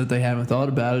reason that they haven't thought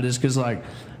about it, is because, like,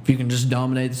 if you can just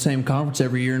dominate the same conference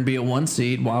every year and be a one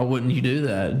seed, why wouldn't you do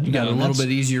that? You got a little bit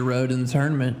easier road in the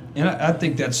tournament. And I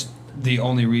think that's the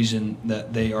only reason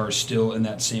that they are still in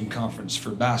that same conference for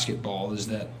basketball, is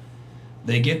that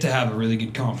they get to have a really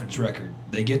good conference record.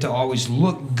 They get to always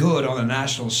look good on the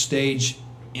national stage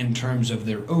in terms of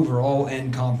their overall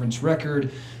end conference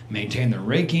record, maintain their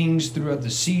rankings throughout the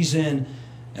season,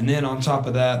 and then on top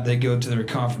of that, they go to their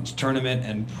conference tournament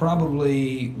and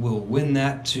probably will win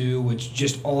that too, which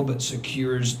just all but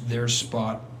secures their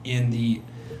spot in the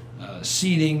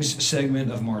seedings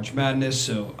segment of March Madness.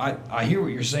 So I hear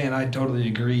what you're saying. I totally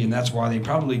agree, and that's why they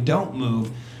probably don't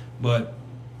move. But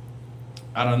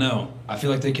I don't know. I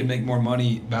feel like they could make more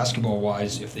money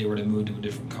basketball-wise if they were to move to a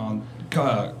different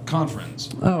conference.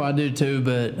 Oh, I do too,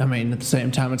 but I mean, at the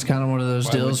same time, it's kind of one of those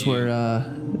deals where,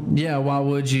 why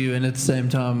would you? And at the same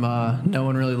time, no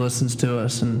one really listens to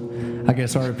us, and I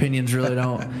guess our opinions really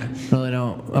don't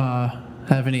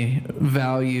have any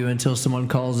value until someone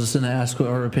calls us and asks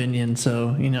our opinion.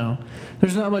 So,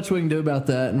 there's not much we can do about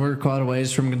that, and we're quite a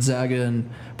ways from Gonzaga and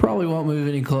probably won't move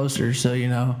any closer.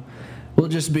 So, we'll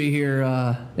just be here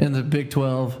in the Big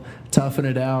 12, toughing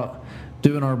it out,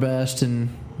 doing our best,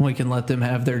 and we can let them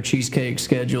have their cheesecake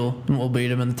schedule, and we'll beat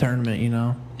them in the tournament,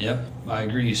 Yep, I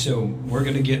agree. So we're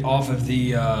going to get off of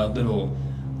the little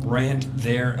rant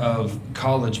there of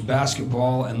college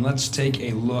basketball, and let's take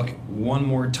a look one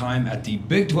more time at the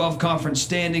Big 12 conference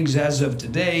standings as of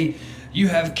today. You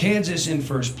have Kansas in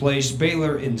first place,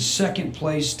 Baylor in second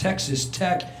place, Texas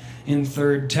Tech in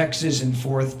third, Texas in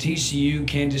fourth, TCU,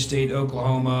 Kansas State,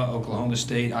 Oklahoma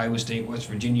State, Iowa State, West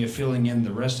Virginia filling in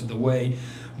the rest of the way.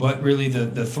 But really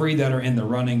the three that are in the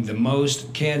running the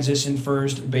most, Kansas in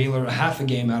first, Baylor half a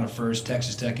game out of first,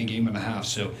 Texas Tech a game and a half.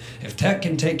 So if Tech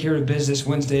can take care of business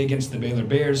Wednesday against the Baylor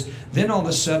Bears, then all of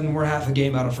a sudden we're half a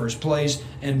game out of first place,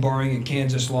 and barring a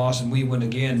Kansas loss and we win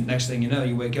again, next thing you know,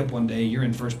 you wake up one day, you're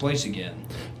in first place again.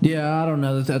 Yeah, I don't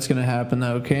know that that's going to happen,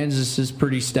 though. Kansas is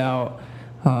pretty stout.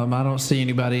 I don't see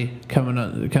anybody coming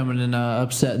and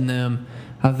upsetting them.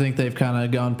 I think they've kind of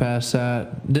gone past that.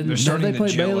 Have they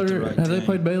played Baylor? Have they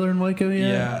played Baylor in Waco yet?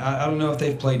 Yeah, I don't know if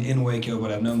they've played in Waco, but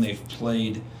I've known they've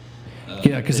played.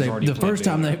 Yeah, because the first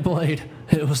time they played,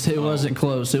 it wasn't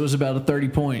close. It was about a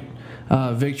 30-point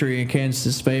victory in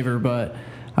Kansas' favor. But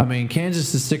I mean,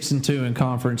 Kansas is 6-2 in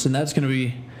conference, and that's going to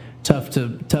be tough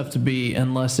to beat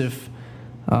unless if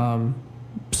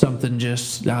something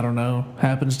just, I don't know,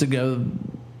 happens to go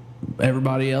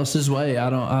everybody else's way.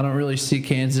 I don't really see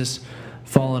Kansas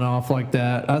falling off like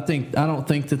that. I don't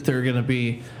think that they're going to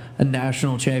be a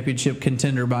national championship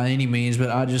contender by any means, but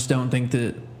I just don't think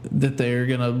that they're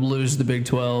going to lose the Big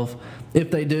 12.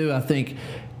 If they do,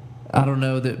 I don't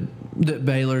know that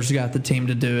Baylor's got the team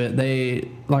to do it. They,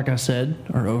 like I said,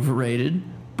 are overrated,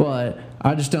 but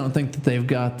I just don't think that they've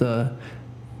got the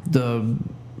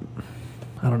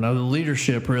I don't know, the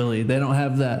leadership, really. They don't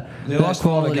have that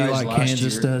quality like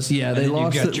Kansas does. Yeah, they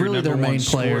lost really their main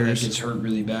players. That gets hurt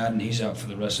really bad, and he's out for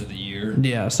the rest of the year.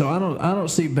 Yeah, so I don't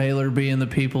see Baylor being the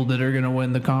people that are going to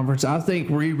win the conference. I think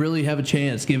we really have a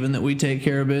chance, given that we take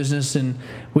care of business and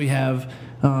we have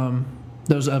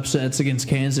those upsets against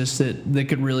Kansas that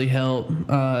could really help.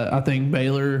 I think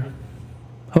Baylor,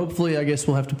 hopefully, I guess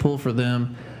we'll have to pull for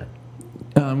them,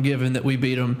 given that we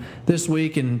beat them this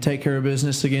week and take care of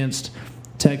business against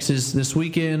Texas this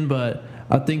weekend, but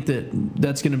I think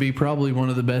that's going to be probably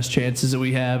one of the best chances that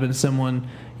we have, and someone,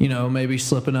 maybe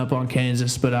slipping up on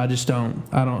Kansas, but I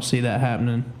don't see that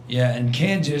happening. Yeah, and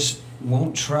Kansas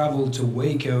won't travel to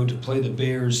Waco to play the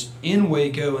Bears in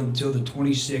Waco until the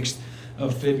 26th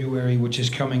of February, which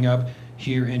is coming up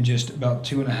here in just about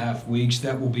 2.5 weeks.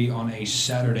 That will be on a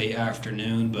Saturday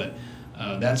afternoon, but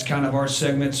that's kind of our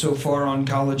segment so far on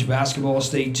college basketball.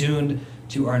 Stay tuned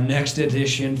to our next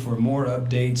edition for more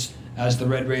updates as the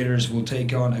Red Raiders will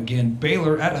take on, again,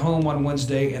 Baylor at home on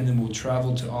Wednesday, and then we'll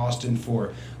travel to Austin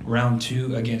for round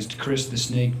 2 against Chris the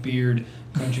Snake Beard,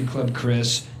 Country Club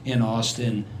Chris in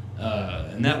Austin.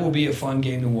 And that will be a fun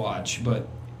game to watch. But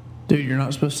dude, you're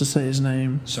not supposed to say his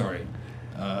name. Sorry.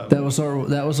 That was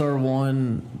our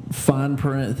one fine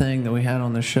print thing that we had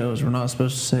on the show is we're not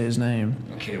supposed to say his name.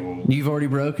 Okay, well, you've already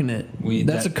broken it.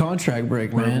 That's a contract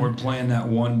break, man. We're playing that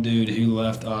one dude who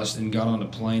left us and got on a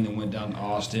plane and went down to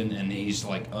Austin, and he's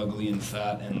like ugly and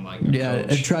fat and like a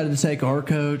coach. And tried to take our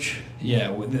coach.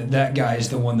 Yeah, that guy is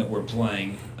the one that we're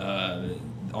playing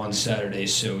on Saturday.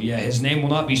 So yeah, his name will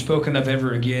not be spoken of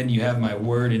ever again. You have my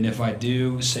word, and if I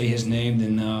do say his name,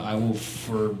 then I will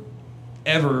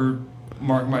forever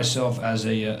mark myself as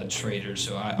a traitor.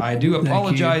 So I do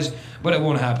apologize, but it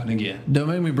won't happen again. Don't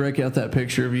make me break out that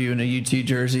picture of you in a UT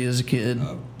jersey as a kid.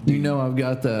 I've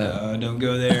got that. Don't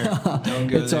go there. Don't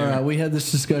go it's there. All right. We had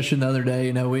this discussion the other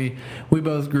day. We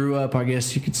both grew up, I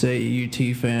guess you could say,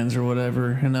 UT fans or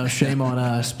whatever. Shame on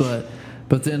us. But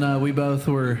then we both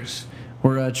were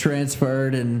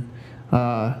transferred and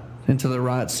into the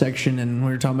right section, and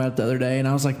we were talking about it the other day, and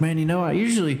I was like, man, I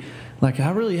usually,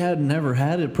 I really had never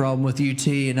had a problem with UT,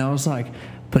 and I was like,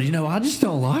 but I just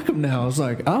don't like them now. I was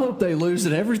like, I hope they lose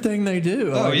at everything they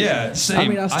do. Oh, yeah, same. I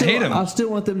mean, I hate them. I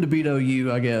still want them to beat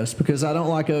OU, I guess, because I don't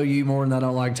like OU more than I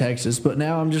don't like Texas. But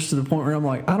now I'm just to the point where I'm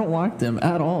like, I don't like them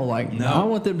at all. No. I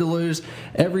want them to lose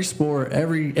every sport,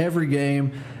 every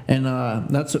game. And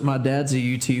that's what my dad's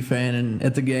a UT fan. And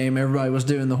at the game, everybody was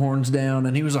doing the horns down.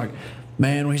 And he was like,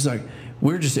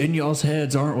 we're just in y'all's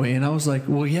heads, aren't we? And I was like,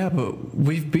 well, yeah, but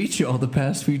we've beat y'all the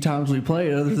past few times we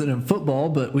played, other than in football,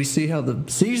 but we see how the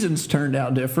season's turned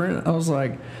out different. I was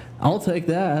like, I'll take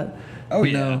that. Oh,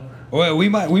 yeah. Well, we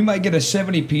might get a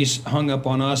 70-piece hung up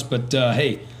on us, but,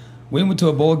 hey, we went to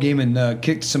a bowl game and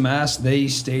kicked some ass. They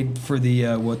stayed for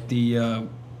the what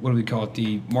do we call it,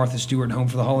 the Martha Stewart Home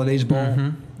for the Holidays Bowl.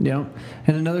 Mm-hmm. Yeah.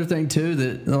 And another thing, too,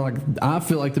 that I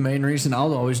feel like the main reason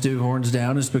I'll always do horns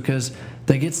down is because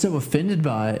they get so offended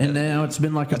by it. And now it's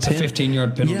been like a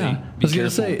 15-yard penalty. Yeah. I was going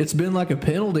to say, it's been like a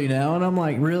penalty now. And I'm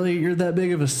like, really? You're that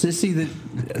big of a sissy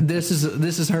that this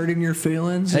is hurting your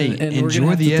feelings? Hey, and enjoy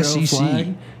we're gonna the have to throw a SEC.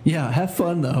 flag? Yeah, have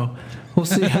fun, though. We'll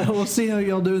see how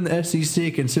y'all do in the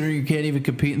SEC, considering you can't even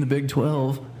compete in the Big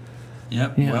 12.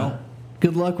 Yep, yeah. Well.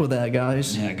 Good luck with that,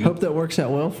 guys. Yeah, good. Hope that works out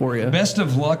well for you. Best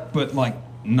of luck, but,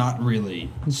 not really.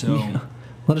 So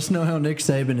let us know how Nick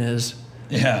Saban is.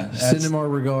 Yeah, send him our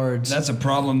regards. That's a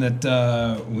problem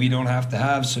that we don't have to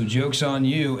have. So joke's on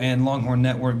you, and Longhorn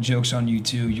Network, joke's on you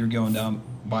too. You're going down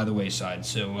by the wayside.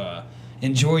 So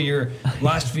enjoy your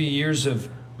last few years of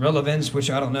relevance, which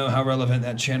I don't know how relevant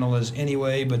that channel is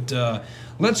anyway. But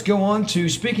let's go on to,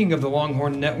 speaking of the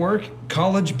Longhorn Network,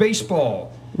 college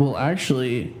baseball. Well,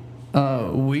 actually,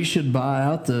 we should buy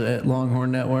out the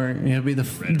Longhorn Network. It'll be the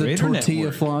Tortilla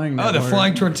Network. Flying Network. Oh, the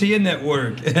Flying Tortilla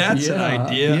Network. That's an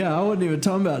idea. Yeah, I wasn't even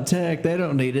talking about tech. They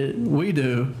don't need it. We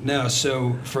do. Now,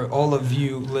 so for all of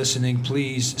you listening,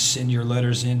 please send your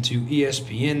letters into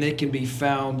ESPN. They can be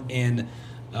found in,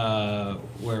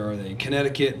 where are they?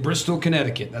 Connecticut, Bristol,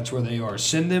 Connecticut. That's where they are.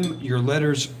 Send them your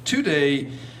letters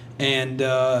today and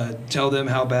tell them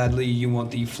how badly you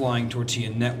want the Flying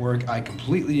Tortilla Network. I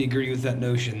completely agree with that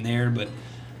notion there, but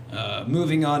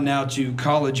moving on now to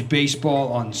college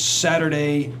baseball on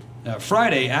Saturday.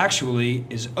 Friday, actually,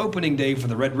 is opening day for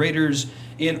the Red Raiders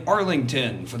in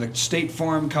Arlington for the State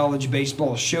Farm College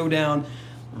Baseball Showdown.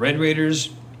 Red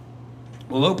Raiders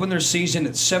will open their season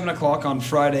at 7 o'clock on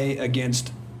Friday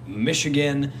against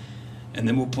Michigan. And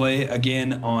then we'll play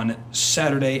again on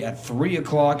Saturday at 3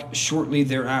 o'clock. Shortly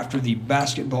thereafter, the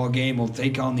basketball game will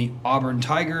take on the Auburn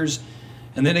Tigers.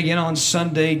 And then again on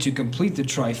Sunday to complete the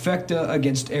trifecta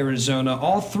against Arizona.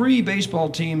 All three baseball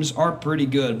teams are pretty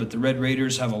good, but the Red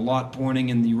Raiders have a lot pointing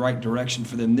in the right direction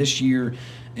for them this year,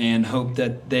 and hope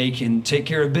that they can take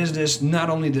care of business not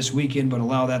only this weekend, but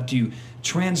allow that to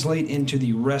translate into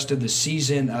the rest of the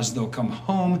season as they'll come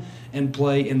home and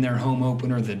play in their home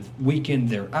opener the weekend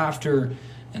thereafter.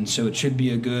 And so it should be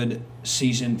a good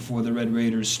season for the Red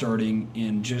Raiders starting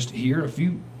in just here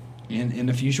in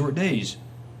a few short days.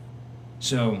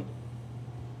 So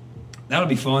that'll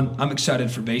be fun. I'm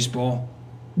excited for baseball.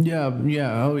 Yeah,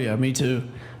 oh yeah, me too.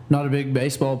 Not a big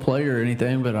baseball player or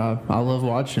anything, but I love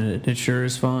watching it. It sure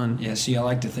is fun. Yeah, see, I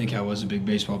like to think I was a big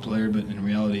baseball player, but in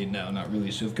reality, no, not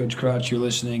really. So if Coach Crouch, you're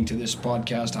listening to this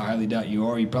podcast, I highly doubt you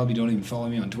are. You probably don't even follow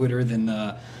me on Twitter. Then,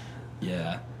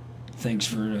 yeah, thanks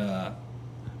for,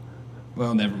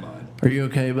 well, never mind. Are you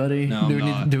okay, buddy? No, I'm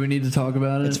not. Do we need to talk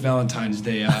about it? It's Valentine's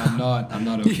Day. I'm not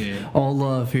okay. All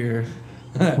love here.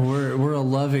 We're a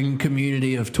loving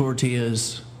community of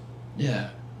tortillas. Yeah.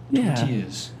 Yeah.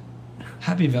 Tortillas.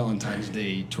 Happy Valentine's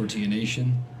Day, Tortilla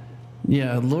Nation.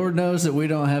 Yeah, Lord knows that we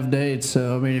don't have dates,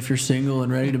 so I mean, if you're single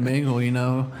and ready to mingle,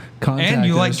 contact And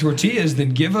you us. like tortillas, then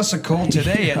give us a call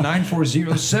today at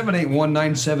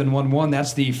 940-781-9711.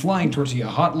 That's the Flying Tortilla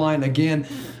Hotline. Again,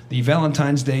 the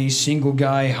Valentine's Day single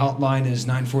guy hotline is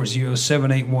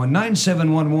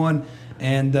 940-781-9711.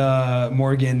 And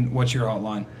Morgan, what's your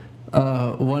hotline?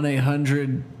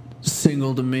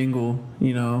 1-800-SINGLE to mingle,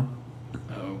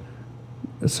 Oh.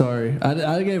 Sorry,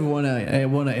 I gave a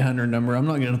 1-800 number. I'm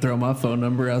not going to throw my phone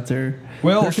number out there.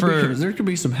 Well, there could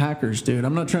be some hackers, dude.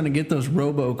 I'm not trying to get those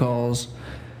robocalls.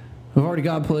 I've already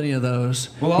got plenty of those.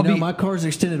 Well, my car's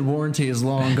extended warranty is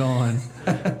long gone.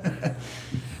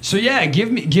 So yeah,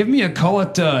 give me a call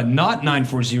at not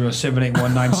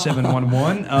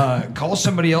 940-781-9711. Call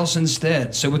somebody else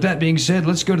instead. So with that being said,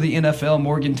 let's go to the NFL.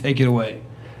 Morgan, take it away.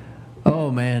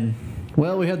 Oh man,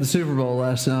 well we had the Super Bowl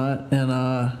last night,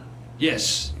 and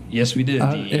yes, we did.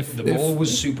 The bowl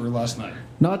was super last night.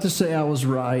 Not to say I was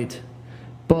right,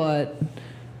 but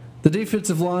the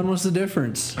defensive line was the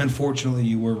difference. Unfortunately,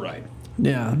 you were right.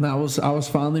 Yeah, I was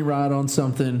finally right on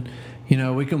something.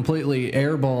 We completely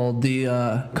airballed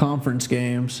the conference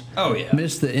games. Oh, yeah.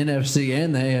 Missed the NFC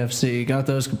and the AFC. Got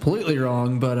those completely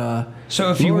wrong. But so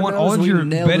if you want all of your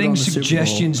betting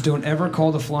suggestions, don't ever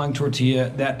call the Flying Tortilla.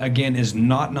 That, again, is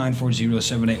not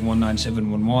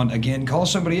 940-781-9711. Again, call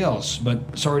somebody else.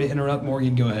 But sorry to interrupt,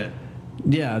 Morgan. Go ahead.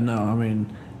 Yeah, no, I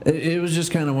mean, it was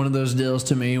just kind of one of those deals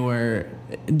to me where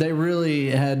they really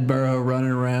had Burrow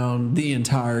running around the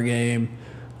entire game.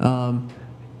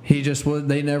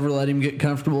 They never let him get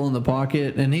comfortable in the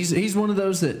pocket, and he's one of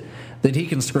those that he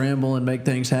can scramble and make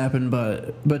things happen.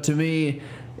 But to me,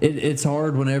 it's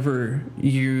hard whenever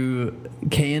you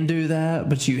can do that,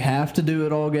 but you have to do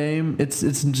it all game. It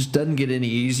just doesn't get any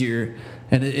easier,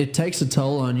 and it takes a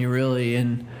toll on you really.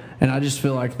 And I just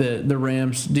feel like the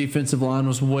Rams' defensive line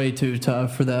was way too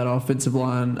tough for that offensive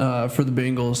line for the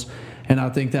Bengals, and I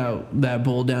think that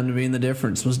boiled down to being the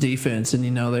difference was defense.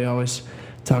 And they always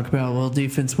talk about, well,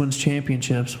 defense wins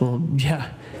championships. Well, yeah,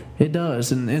 it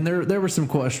does. And there were some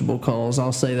questionable calls,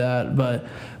 I'll say that. But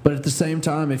at the same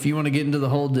time, if you want to get into the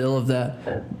whole deal of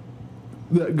that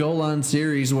goal line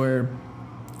series where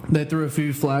they threw a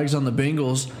few flags on the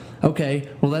Bengals. Okay,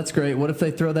 well, that's great. What if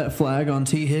they throw that flag on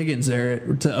T. Higgins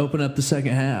there to open up the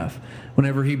second half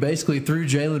whenever he basically threw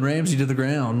Jalen Ramsey to the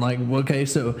ground? Like, okay,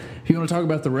 so if you want to talk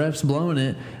about the refs blowing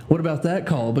it, what about that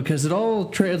call? Because it all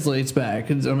translates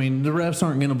back. I mean, the refs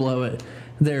aren't going to blow it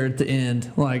there at the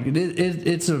end. Like,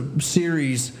 it's a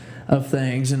series of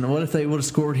things. And what if they would have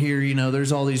scored here? You know,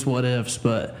 there's all these what ifs.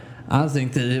 But I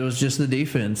think that it was just the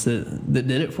defense that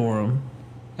did it for them.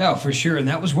 Yeah, for sure. And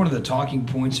that was one of the talking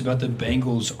points about the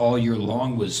Bengals all year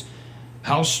long was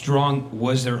how strong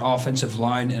was their offensive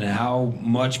line and how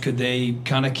much could they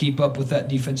kind of keep up with that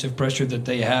defensive pressure that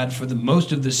they had for the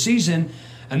most of the season.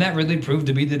 And that really proved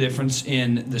to be the difference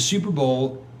in the Super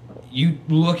Bowl. You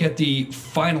look at the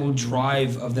final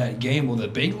drive of that game. Well, the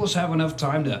Bengals have enough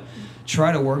time to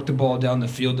try to work the ball down the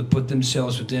field to put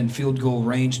themselves within field goal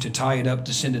range to tie it up,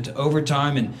 to send it to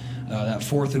overtime. And that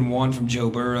 4th and 1 from Joe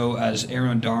Burrow as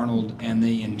Aaron Darnold and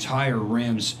the entire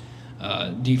Rams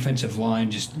defensive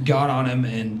line just got on him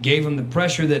and gave him the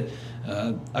pressure that,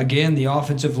 again, the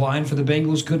offensive line for the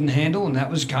Bengals couldn't handle, and that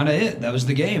was kind of it. That was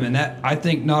the game. And that, I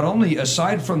think, not only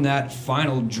aside from that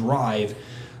final drive,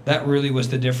 that really was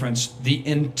the difference the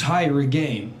entire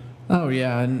game. Oh,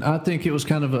 yeah, and I think it was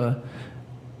kind of a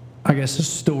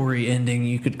story ending,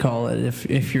 you could call it,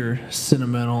 if you're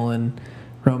sentimental and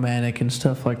romantic and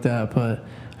stuff like that. But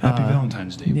Happy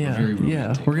Valentine's Day. Yeah, we're very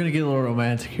romantic. Yeah, we're gonna get a little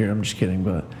romantic here. I'm just kidding,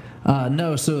 but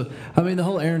no. So I mean, the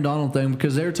whole Aaron Donald thing,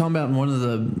 because they were talking about in one of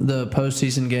the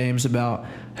postseason games about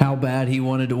how bad he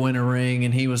wanted to win a ring,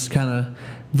 and he was kind of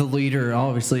the leader.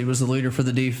 Obviously, he was the leader for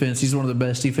the defense. He's one of the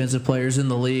best defensive players in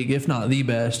the league, if not the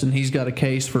best, and he's got a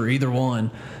case for either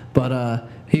one. But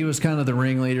he was kind of the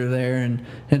ringleader there,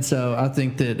 and so I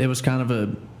think that it was kind of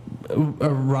a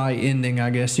right ending, I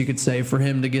guess you could say, for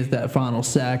him to get that final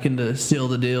sack and to seal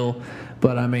the deal.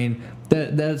 But I mean,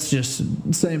 that's just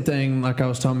the same thing like I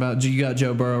was talking about. You got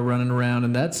Joe Burrow running around,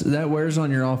 and that wears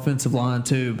on your offensive line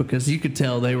too, because you could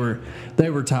tell they were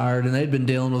tired, and they'd been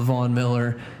dealing with Von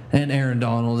Miller and Aaron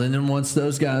Donald. And then once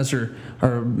those guys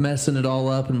are messing it all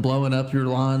up and blowing up your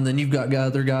line, then you've got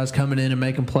other guys coming in and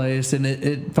making plays, and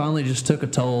it finally just took a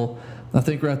toll. I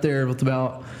think right there with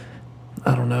about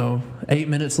 8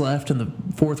 minutes left in the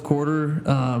fourth quarter,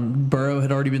 Burrow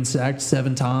had already been sacked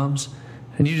 7 times.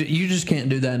 And you just can't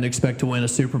do that and expect to win a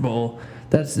Super Bowl.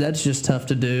 That's just tough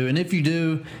to do. And if you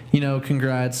do,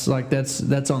 congrats. Like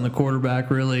that's on the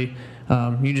quarterback, really.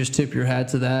 You just tip your hat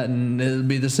to that, and it would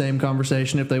be the same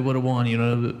conversation if they would have won.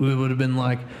 We would have been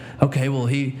like, okay, well,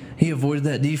 he avoided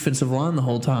that defensive line the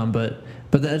whole time. But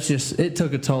that's just, it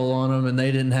took a toll on them, and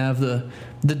they didn't have the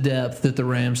depth that the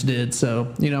Rams did.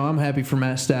 So, I'm happy for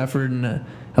Matt Stafford and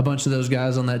a bunch of those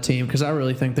guys on that team, because I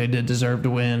really think they did deserve to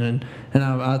win. And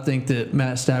I think that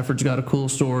Matt Stafford's got a cool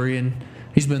story, and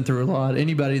he's been through a lot.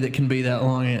 Anybody that can be that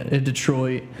long at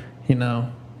Detroit,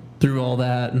 through all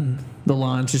that and the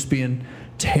Lions just being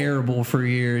terrible for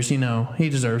years, he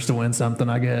deserves to win something,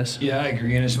 I guess. Yeah, I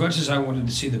agree. And as much as I wanted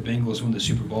to see the Bengals win the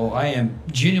Super Bowl, I am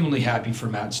genuinely happy for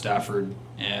Matt Stafford,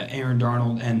 Aaron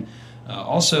Darnold, and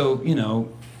also,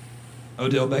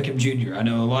 Odell Beckham Jr. I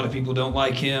know a lot of people don't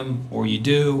like him, or you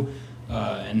do,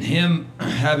 and him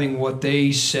having what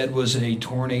they said was a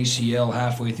torn ACL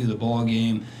halfway through the ball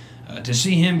game, to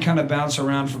see him kind of bounce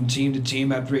around from team to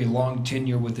team after a long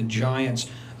tenure with the Giants,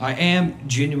 I am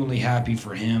genuinely happy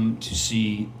for him to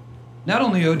see not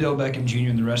only Odell Beckham Jr.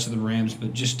 and the rest of the Rams,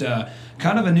 but just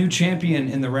kind of a new champion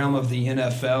in the realm of the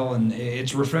NFL, and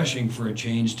it's refreshing for a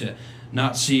change to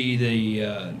not see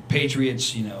the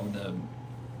Patriots, the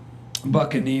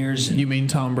Buccaneers. And, you mean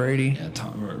Tom Brady? Yeah,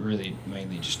 really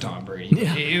mainly just Tom Brady.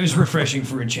 Yeah. It was refreshing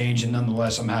for a change, and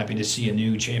nonetheless, I'm happy to see a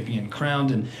new champion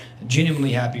crowned, and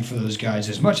genuinely happy for those guys.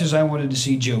 As much as I wanted to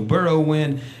see Joe Burrow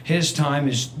win, his time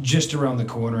is just around the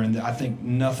corner, and I think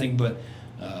nothing but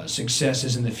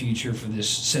successes in the future for this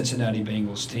Cincinnati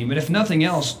Bengals team. And if nothing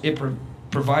else, it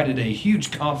provided a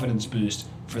huge confidence boost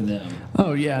for them.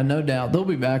 Oh yeah, no doubt. They'll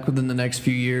be back within the next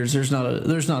few years. There's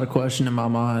not a question in my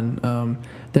mind.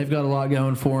 They've got a lot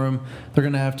going for them. They're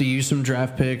going to have to use some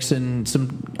draft picks and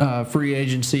some free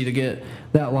agency to get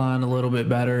that line a little bit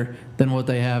better than what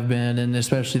they have been, and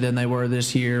especially than they were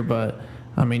this year. But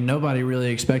I mean, nobody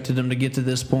really expected them to get to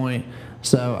this point.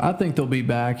 So I think they'll be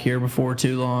back here before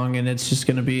too long, and it's just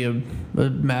going to be a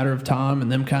matter of time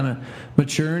and them kind of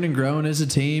maturing and growing as a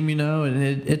team, and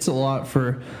it's a lot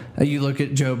for you look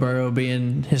at Joe Burrow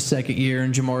being his second year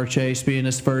and Jamar Chase being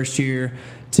his first year,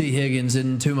 T. Higgins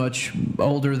isn't too much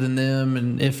older than them,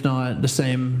 and if not the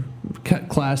same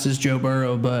class as Joe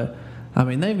Burrow, but I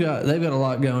mean they've got a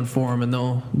lot going for them, and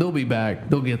they'll be back.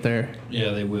 They'll get there.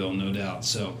 Yeah, they will, no doubt.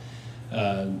 So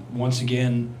Once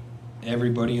again,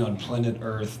 everybody on planet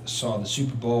Earth saw the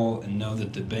Super Bowl and know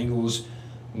that the Bengals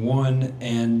won,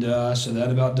 and so that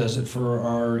about does it for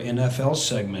our NFL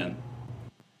segment.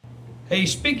 Hey,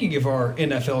 speaking of our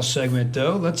NFL segment,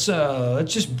 though, let's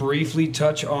just briefly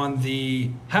touch on the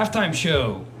halftime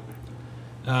show.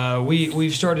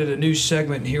 We've started a new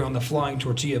segment here on the Flying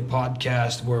Tortilla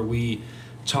podcast where we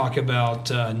talk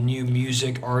about new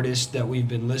music artists that we've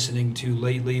been listening to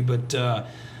lately. But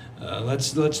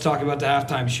let's talk about the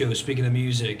halftime show. Speaking of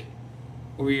music,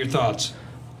 what were your thoughts?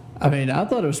 I mean, I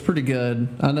thought it was pretty good.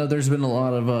 I know there's been a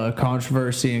lot of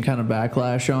controversy and kind of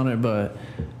backlash on it, but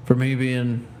for me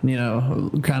being,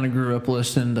 kind of grew up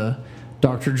listening to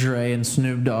Dr. Dre and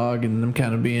Snoop Dogg and them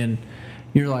kind of being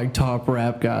your like top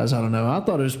rap guys, I don't know. I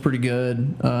thought it was pretty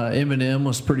good. Eminem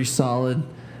was pretty solid.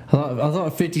 I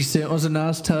thought 50 Cent was a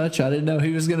nice touch. I didn't know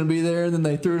he was going to be there, and then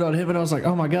they threw it on him, and I was like,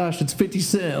 oh my gosh, it's 50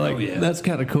 Cent. That's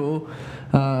kind of cool.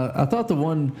 I thought the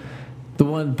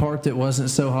one part that wasn't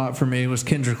so hot for me was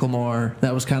Kendrick Lamar.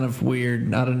 That was kind of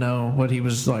weird. I don't know what he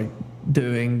was like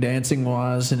doing dancing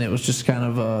wise, and it was just kind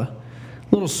of a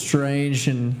little strange,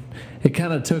 and it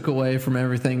kind of took away from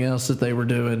everything else that they were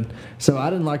doing. So I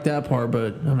didn't like that part,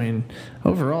 but I mean,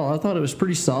 overall, I thought it was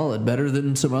pretty solid, better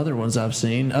than some other ones I've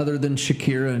seen, other than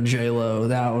Shakira and J-Lo.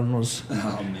 That one was,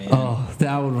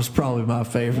 that one was probably my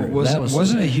favorite.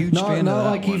 Wasn't a huge fan of that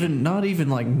like one. Not even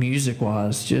like music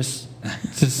wise, just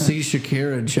to see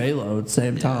Shakira and J-Lo at the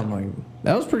same time, like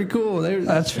that was pretty cool.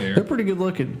 That's fair. They're pretty good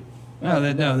looking.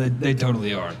 No, they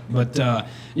totally are. But,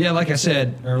 like I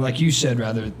said, or like you said,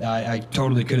 rather, I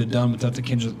totally could have done without the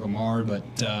Kendrick Lamar. But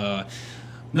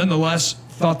nonetheless,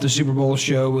 thought the Super Bowl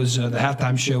show was, the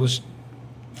halftime show was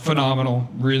phenomenal,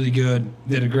 really good.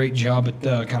 Did a great job at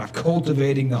kind of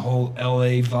cultivating the whole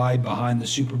L.A. vibe behind the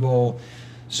Super Bowl.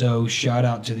 So shout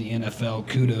out to the NFL.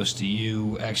 Kudos to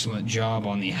you. Excellent job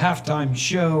on the halftime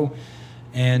show.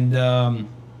 And,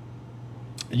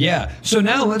 so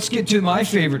now let's get to my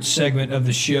favorite segment of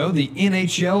the show, the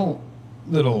NHL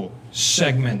little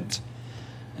segment.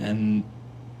 And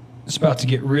it's about to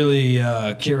get really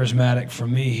charismatic for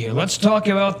me here. Let's talk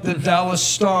about the Dallas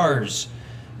Stars.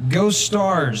 Go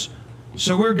Stars.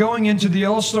 So we're going into the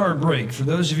All-Star break. For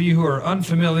those of you who are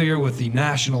unfamiliar with the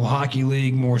National Hockey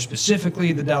League, more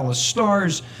specifically the Dallas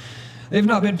Stars, they've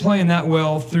not been playing that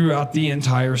well throughout the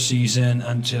entire season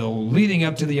until leading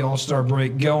up to the All-Star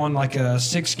break, going like a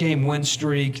 6-game win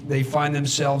streak. They find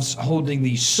themselves holding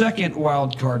the second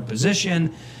wild card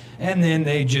position, and then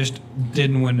they just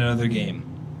didn't win another game.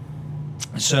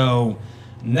 So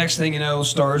next thing you know,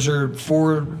 Stars are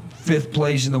fifth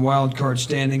place in the wild card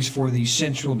standings for the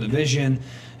Central Division.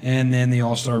 And then the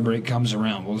All-Star break comes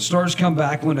around. Well, the Stars come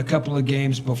back, win a couple of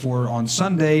games before on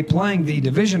Sunday, playing the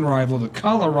division rival, the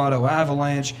Colorado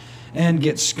Avalanche, and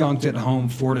get skunked at home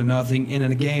 4-0 in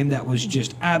a game that was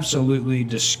just absolutely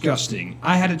disgusting.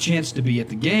 I had a chance to be at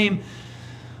the game.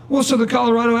 Well, so the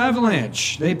Colorado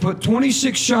Avalanche, they put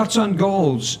 26 shots on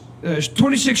goals,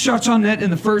 26 shots on net in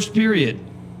the first period.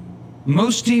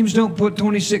 Most teams don't put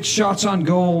 26 shots on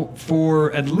goal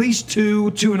for at least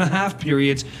 2.5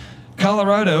 periods.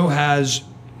 Colorado has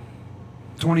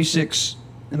 26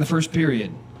 in the first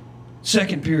period.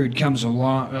 Second period comes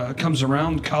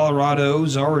around.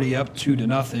 Colorado's already up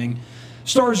 2-0.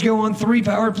 Stars go on 3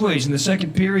 power plays in the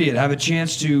second period, have a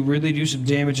chance to really do some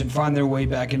damage and find their way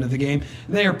back into the game.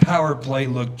 Their power play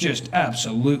looked just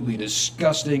absolutely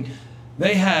disgusting.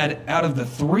 They had, out of the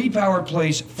 3 power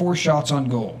plays, 4 shots on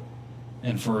goal.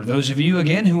 And for those of you,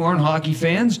 again, who aren't hockey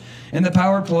fans, in the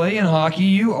power play in hockey,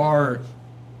 you are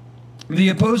the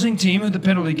opposing team who the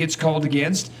penalty gets called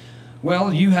against.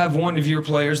 Well, you have one of your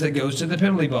players that goes to the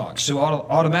penalty box. So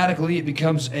automatically it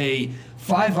becomes a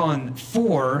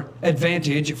 5-on-4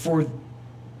 advantage for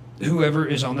whoever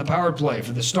is on the power play.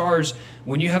 For the Stars,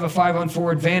 when you have a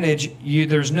 5-on-4 advantage,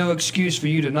 there's no excuse for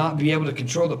you to not be able to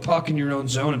control the puck in your own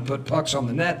zone and put pucks on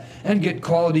the net and get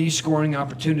quality scoring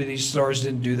opportunities. Stars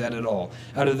didn't do that at all.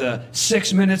 Out of the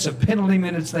 6 minutes of penalty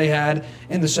minutes they had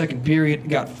in the second period,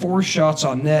 got 4 shots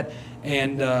on net,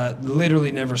 and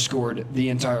literally never scored the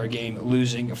entire game,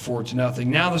 losing 4-0.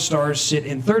 Now the Stars sit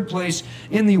in third place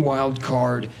in the wild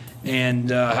card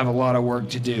and have a lot of work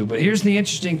to do. But here's the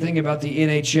interesting thing about the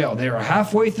NHL. They are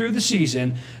halfway through the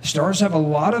season. Stars have a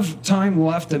lot of time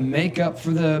left to make up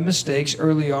for the mistakes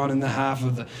early on in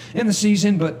the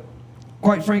season, but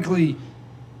quite frankly,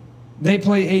 they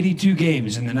play 82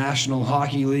 games in the National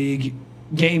Hockey League.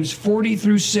 Games 40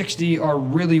 through 60 are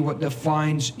really what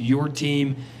defines your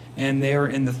team, and they're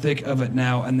in the thick of it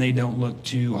now, and they don't look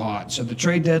too hot. So the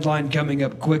trade deadline coming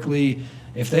up quickly.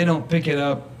 If they don't pick it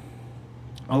up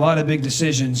a lot of big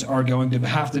decisions are going to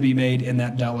have to be made in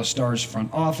that Dallas Stars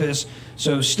front office.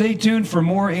 So stay tuned for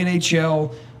more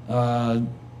NHL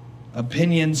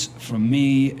opinions from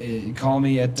me. Call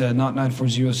me at not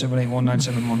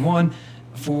 940-781-9711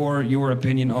 for your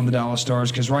opinion on the Dallas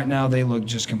Stars, because right now they look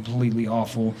just completely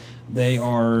awful. They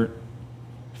are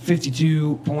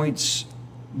 52 points,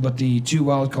 but the 2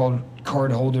 wild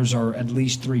card holders are at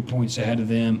least 3 points ahead of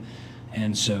them.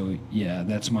 And so, yeah,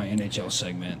 that's my NHL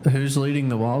segment. Who's leading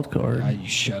the wild card? You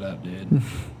shut up, dude.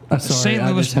 Sorry, St.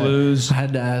 Louis Blues. I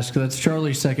had to ask. That's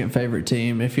Charlie's second favorite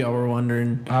team, if y'all were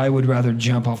wondering. I would rather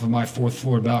jump off of my 4th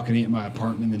floor balcony at my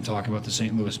apartment than talk about the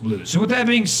St. Louis Blues. So with that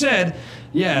being said,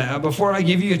 before I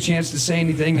give you a chance to say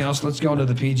anything else, let's go into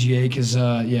the PGA because,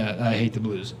 I hate the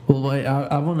Blues. Well, wait,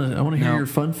 I want to hear your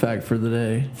fun fact for the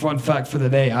day. Fun fact for the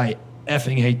day, I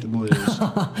effing hate the Blues.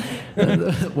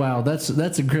 Wow,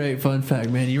 that's a great fun fact,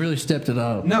 man. You really stepped it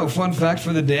up. No, fun fact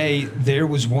for the day, there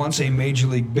was once a Major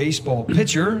League Baseball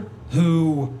pitcher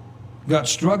who got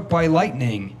struck by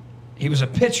lightning. He was a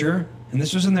pitcher, and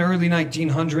this was in the early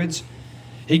 1900s.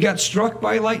 He got struck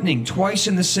by lightning twice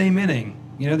in the same inning.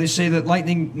 You know, they say that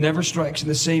lightning never strikes in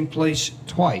the same place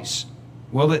twice.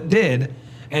 Well, it did,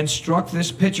 and struck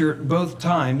this pitcher both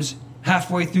times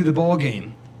halfway through the ball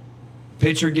game.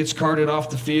 Pitcher gets carted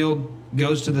off the field,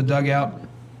 goes to the dugout,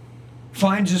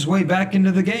 finds his way back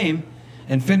into the game,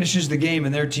 and finishes the game,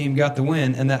 and their team got the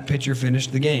win, and that pitcher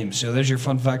finished the game. So there's your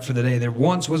fun fact for the day. There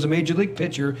once was a Major League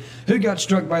pitcher who got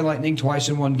struck by lightning twice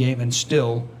in one game and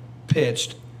still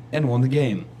pitched and won the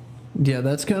game. Yeah,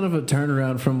 that's kind of a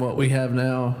turnaround from what we have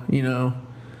now, you know.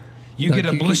 You get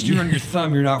a blister on your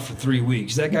thumb, you're out for 3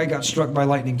 weeks. That guy got struck by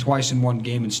lightning twice in one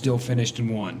game and still finished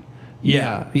and won.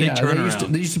 Yeah.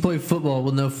 They used to play football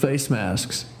with no face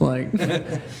masks. Like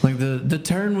the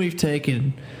turn we've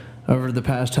taken over the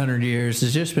past 100 years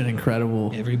has just been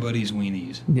incredible. Everybody's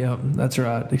weenies. Yep, that's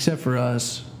right. Except for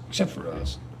us.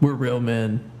 We're real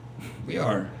men. We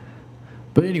are.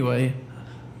 But anyway,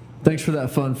 thanks for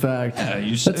that fun fact.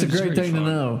 Yeah, that's a great thing to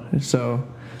know. So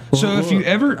if you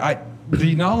ever,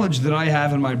 the knowledge that I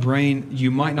have in my brain, you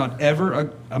might not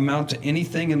ever amount to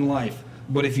anything in life.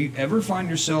 But if you ever find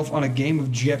yourself on a game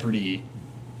of Jeopardy,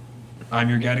 I'm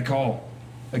your guy to call.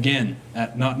 Again,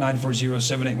 at not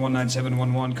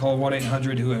 940-781-9711. Call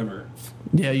 1-800-whoever.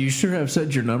 Yeah, you sure have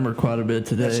said your number quite a bit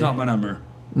today. That's not my number.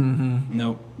 Mm-hmm.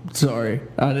 Nope. Sorry.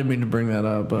 I didn't mean to bring that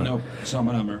up. But nope, it's not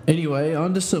my number. Anyway,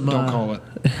 on to some... Don't call it.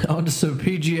 On to some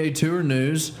PGA Tour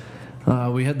news.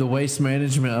 We had the Waste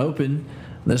Management Open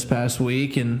this past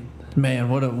week, and man,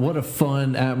 what a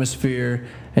fun atmosphere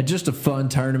and just a fun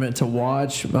tournament to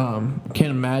watch. Can't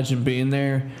imagine being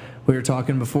there. We were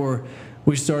talking before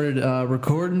we started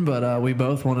recording, but we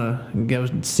both want to go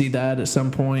see that at some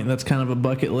point. That's kind of a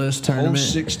bucket list tournament. Hole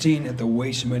 16 at the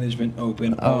Waste Management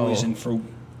Open,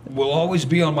 will always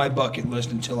be on my bucket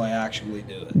list until I actually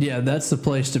do it. Yeah, that's the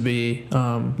place to be.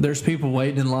 There's people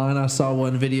waiting in line. I saw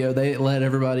one video. They let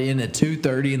everybody in at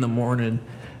 2:30 in the morning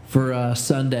for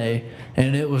Sunday,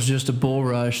 and it was just a bull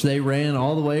rush. They ran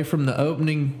all the way from the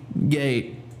opening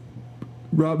gate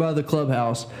right by the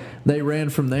clubhouse. They ran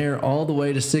from there all the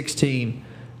way to 16.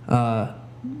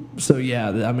 So,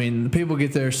 yeah, I mean, people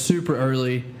get there super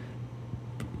early,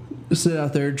 sit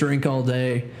out there, drink all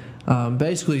day,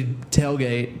 basically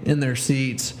tailgate in their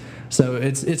seats. So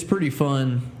it's pretty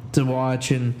fun to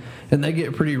watch, and they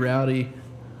get pretty rowdy.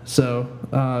 So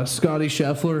Scotty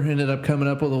Scheffler ended up coming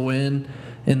up with a win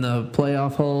in the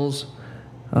playoff holes.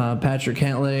 Patrick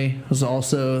Cantlay was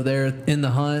also there in the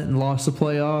hunt and lost the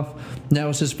playoff. And that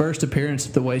was his first appearance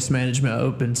at the Waste Management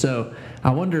Open. So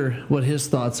I wonder what his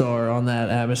thoughts are on that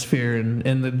atmosphere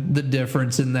and the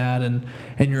difference in that and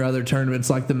your other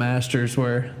tournaments like the Masters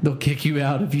where they'll kick you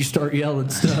out if you start yelling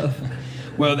stuff.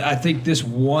 Well, I think this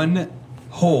one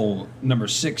hole, number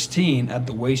 16 at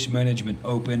the Waste Management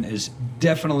Open, is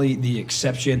definitely the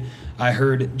exception. I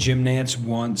heard Jim Nantz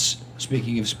once,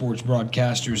 speaking of sports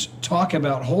broadcasters, talk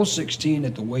about hole 16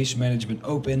 at the Waste Management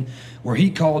Open, where he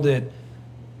called it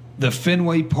the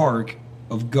Fenway Park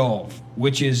of golf,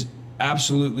 which is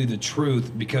absolutely the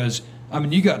truth because, I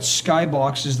mean, you got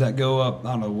skyboxes that go up,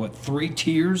 I don't know, 3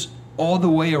 tiers all the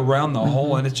way around the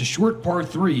hole, and it's a short par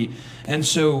 3. And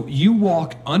so you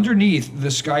walk underneath the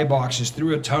skyboxes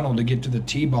through a tunnel to get to the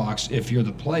tee box if you're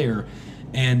the player.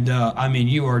 And, I mean,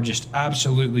 you are just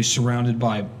absolutely surrounded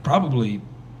by probably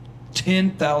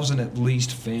 10,000 at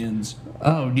least fans.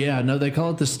 Oh, yeah. No, they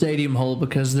call it the stadium hole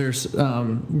because there's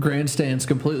grandstands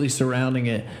completely surrounding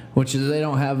it, which is, they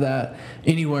don't have that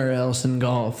anywhere else in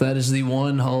golf. That is the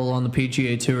one hole on the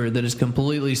PGA Tour that is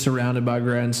completely surrounded by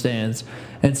grandstands.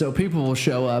 And so people will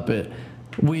show up at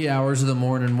wee hours of the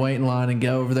morning, wait in line and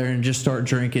go over there and just start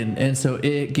drinking. And so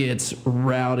it gets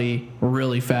rowdy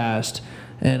really fast.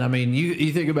 And, I mean,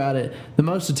 you think about it, the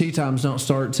most of tee times don't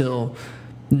start till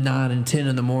 9 and 10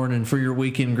 in the morning for your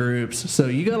weekend groups. So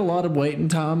you got a lot of waiting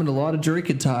time and a lot of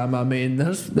drinking time. I mean,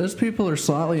 those people are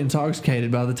slightly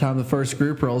intoxicated by the time the first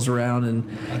group rolls around. And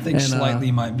I think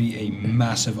slightly might be a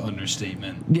massive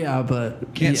understatement. Yeah,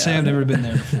 but can't say I've never been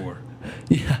there before.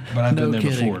 Yeah, but I've been there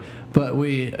before. But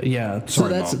so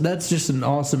Sorry, that's just an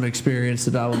awesome experience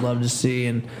that I would love to see.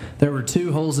 And there were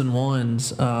 2 holes in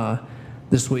ones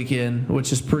this weekend,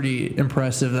 which is pretty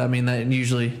impressive. I mean, that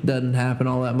usually doesn't happen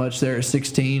all that much there at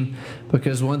 16,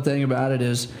 because one thing about it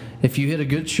is if you hit a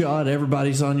good shot,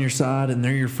 everybody's on your side and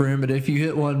they're your friend. But if you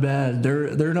hit one bad,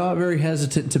 they're not very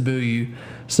hesitant to boo you.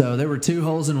 So there were 2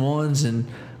 holes in ones, and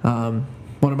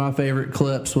one of my favorite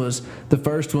clips was the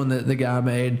first one that the guy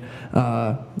made.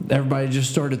 Everybody just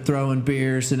started throwing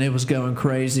beers, and it was going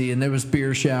crazy, and there was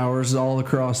beer showers all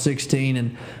across 16,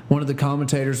 and one of the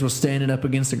commentators was standing up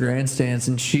against the grandstands,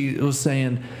 and she was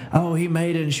saying, "Oh, he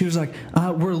made it," and she was like,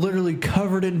 "We're literally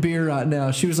covered in beer right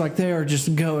now." She was like, "They are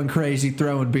just going crazy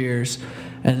throwing beers."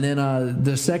 And then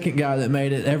the second guy that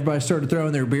made it, everybody started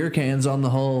throwing their beer cans on the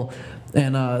hole.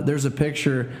 And there's a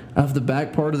picture of the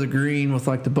back part of the green with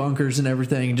like the bunkers and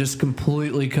everything just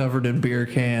completely covered in beer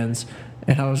cans.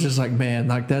 And I was just like, man,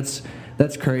 like that's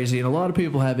crazy. And a lot of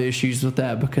people have issues with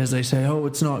that because they say, oh,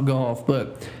 it's not golf.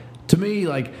 But to me,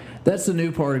 like, that's the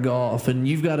new part of golf. And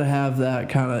you've got to have that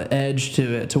kind of edge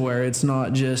to it to where it's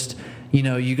not just,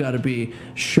 you got to be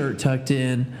shirt tucked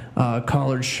in,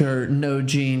 collared shirt, no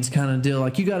jeans kind of deal.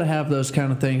 Like, you got to have those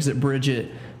kind of things that bridge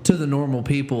it to the normal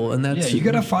people. And that's, you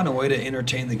got to find a way to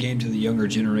entertain the game to the younger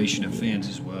generation of fans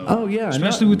as well. Oh yeah,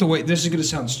 especially with the way, this is going to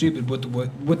sound stupid, but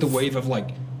with the wave of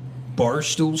like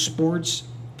barstool sports,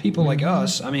 people like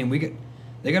us, I mean,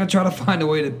 they got to try to find a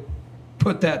way to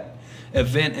put that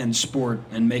event and sport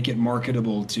and make it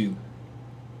marketable to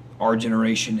our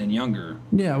generation and younger.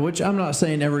 Yeah, which I'm not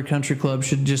saying every country club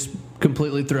should just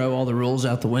completely throw all the rules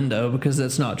out the window, because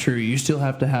that's not true. You still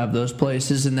have to have those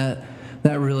places, and that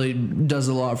really does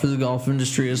a lot for the golf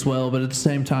industry as well. But at the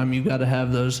same time, you've got to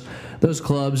have those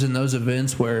clubs and those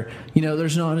events where,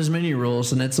 there's not as many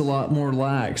rules and it's a lot more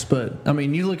lax. But, I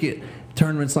mean, you look at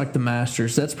tournaments like the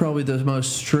Masters, that's probably the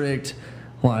most strict,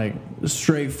 like,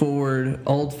 straightforward,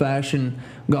 old-fashioned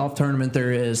golf tournament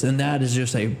there is. And that is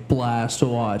just a blast to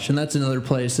watch. And that's another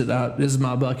place that is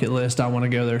my bucket list. I want to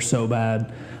go there so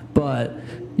bad. But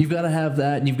you've got to have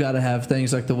that, and you've got to have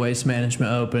things like the Waste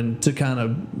Management Open to kind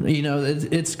of,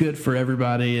 it's good for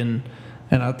everybody. And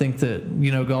I think that,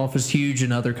 golf is huge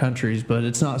in other countries, but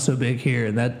it's not so big here.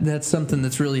 And that's something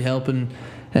that's really helping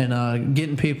and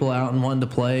getting people out and wanting to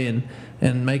play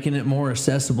and making it more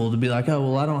accessible to be like, oh,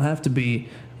 well, I don't have to be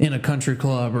in a country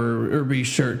club or be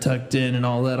shirt tucked in and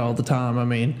all that all the time. I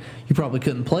mean, you probably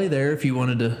couldn't play there if you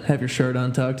wanted to have your shirt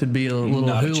untucked and be a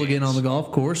little hooligan on the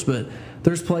golf course, but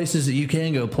there's places that you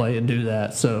can go play and do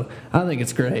that. So I think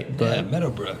it's great. But yeah,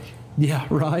 Meadowbrook. Yeah,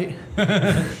 right.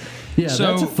 Yeah, so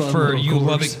that's a fun for you course.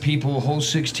 Lubbock people, hole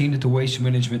 16 at the Waste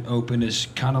Management Open is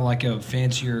kind of like a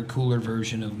fancier, cooler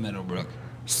version of Meadowbrook.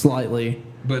 Slightly.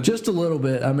 But just a little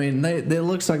bit. I mean, it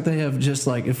looks like they have just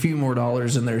like a few more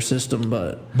dollars in their system,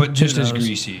 but just as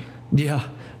greasy. Yeah.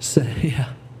 So,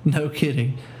 yeah. No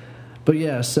kidding. But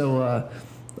yeah. So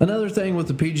another thing with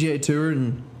the PGA Tour,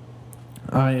 and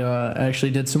I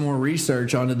actually did some more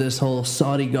research onto this whole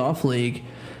Saudi Golf League,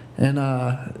 and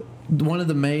one of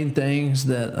the main things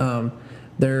that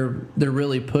they're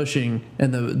really pushing,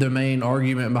 and the main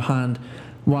argument behind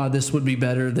why this would be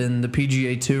better than the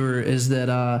PGA Tour is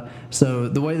that so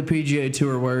the way the PGA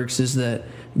Tour works is that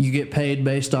you get paid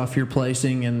based off your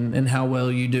placing and how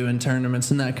well you do in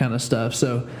tournaments and that kind of stuff.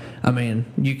 So, I mean,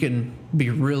 you can be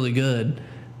really good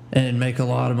and make a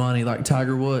lot of money like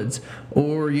Tiger Woods,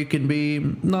 or you can be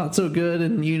not so good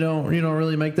and you don't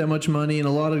really make that much money. And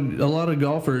a lot of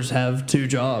golfers have 2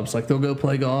 jobs. Like, they'll go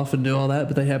play golf and do all that,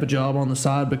 but they have a job on the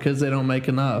side because they don't make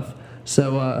enough.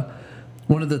 So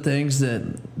one of the things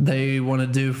that they want to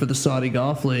do for the Saudi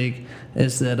Golf League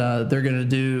is that they're going to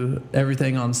do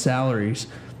everything on salaries.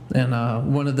 And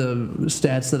one of the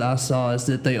stats that I saw is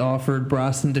that they offered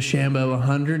Bryson DeChambeau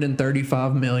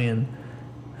 $135 million.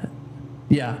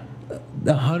 Yeah,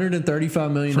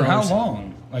 $135 million. For how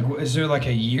long? Like, is there like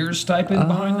a year stipend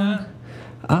behind that?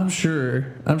 I'm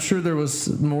sure there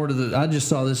was more to the. I just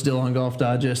saw this deal on Golf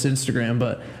Digest Instagram,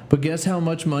 but guess how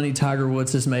much money Tiger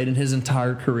Woods has made in his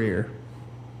entire career?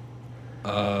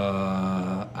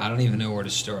 I don't even know where to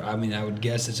start. I mean, I would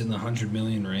guess it's in the 100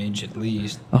 million range at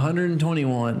least.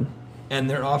 121. and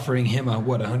they're offering him a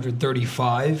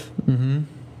 135.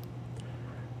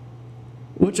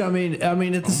 Which at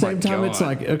the same time, it's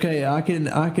like, okay, I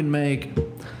can make.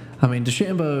 I mean,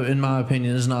 DeChambeau, in my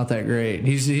opinion, is not that great.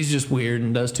 He's just weird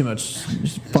and does too much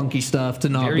funky stuff to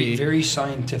not be very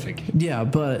scientific. Yeah,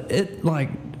 but if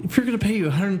you're going to pay you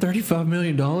 $135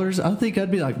 million, I think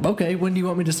I'd be like, okay, when do you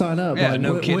want me to sign up? Yeah,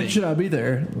 no kidding. When should I be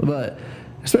there? But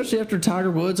especially after Tiger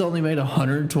Woods only made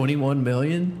 $121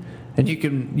 million. And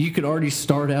you could already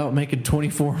start out making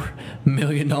 $24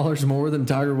 million more than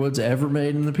Tiger Woods ever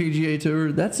made in the PGA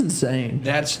Tour. That's insane.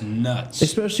 That's nuts.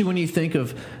 Especially when you think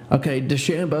of, okay,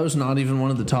 DeChambeau's not even one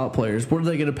of the top players. What are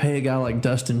they going to pay a guy like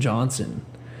Dustin Johnson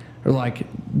or like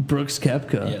Brooks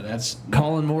Koepka? Yeah, that's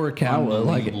Colin Morikawa.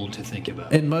 Unbelievable to think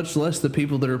about. And much less the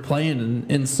people that are playing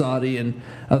in Saudi and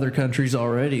other countries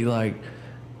already. Like,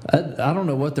 I don't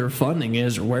know what their funding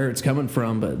is or where it's coming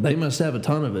from, but they must have a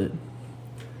ton of it.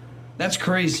 That's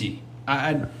crazy.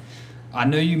 I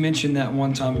know you mentioned that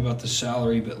one time about the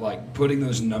salary, but like putting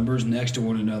those numbers next to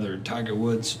one another, Tiger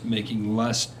Woods making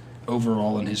less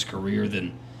overall in his career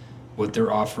than what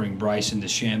they're offering Bryson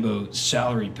DeChambeau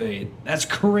salary paid. That's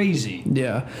crazy.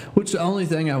 Yeah. Which the only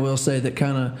thing I will say that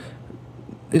kind of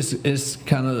is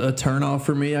kind of a turnoff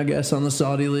for me, I guess, on the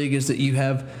Saudi League is that you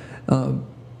have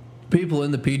people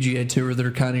in the PGA Tour that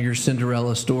are kind of your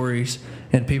Cinderella stories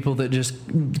and people that just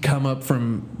come up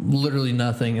from literally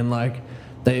nothing and like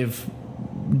they've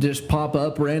just pop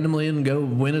up randomly and go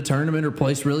win a tournament or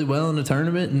place really well in a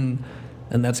tournament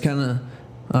and that's kind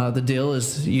of the deal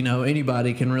is,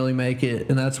 anybody can really make it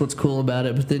and that's what's cool about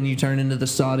it. But then you turn into the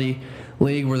Saudi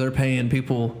League where they're paying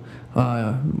people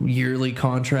yearly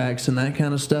contracts and that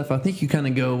kind of stuff. I think you kind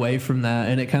of go away from that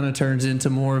and it kind of turns into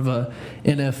more of a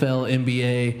NFL,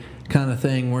 NBA kind of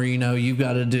thing where, you've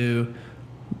got to do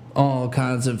all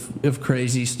kinds of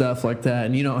crazy stuff like that.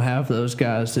 And you don't have those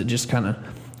guys that just kind of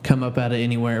come up out of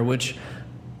anywhere, which,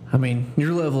 I mean,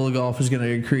 your level of golf is going to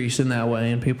increase in that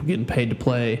way and people getting paid to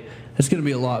play. It's going to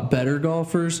be a lot better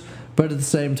golfers. But at the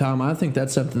same time, I think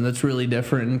that's something that's really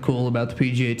different and cool about the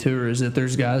PGA Tour is that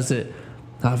there's guys that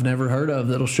I've never heard of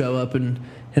that'll show up and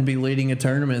be leading a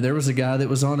tournament. There was a guy that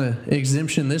was on an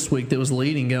exemption this week that was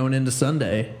leading going into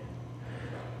Sunday.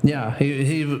 Yeah,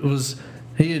 he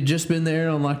had just been there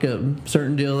on like a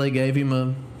certain deal. They gave him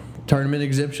a tournament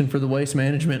exemption for the waste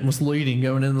management and was leading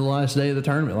going into the last day of the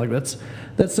tournament. Like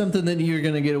that's something that you're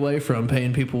going to get away from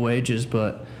paying people wages,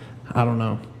 but I don't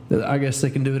know. I guess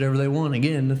they can do whatever they want.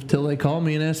 Again, until they call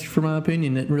me and ask for my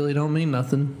opinion, it really don't mean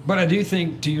nothing. But I do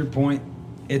think, to your point,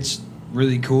 it's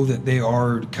really cool that they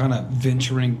are kind of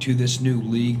venturing to this new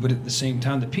league, but at the same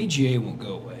time, the PGA won't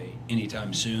go away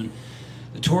anytime soon.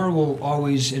 The Tour will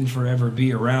always and forever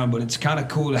be around, but it's kind of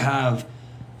cool to have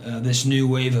this new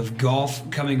wave of golf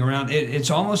coming around. It's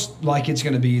almost like it's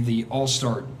going to be the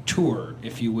All-Star Tour,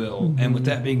 if you will. Mm-hmm. And with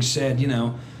that being said,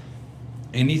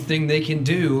 anything they can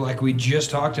do, like we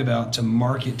just talked about, to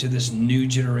market to this new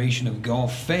generation of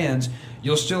golf fans,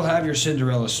 you'll still have your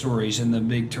Cinderella stories in the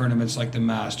big tournaments like the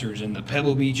Masters and the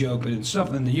Pebble Beach Open and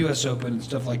stuff, and the U.S. Open and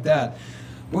stuff like that.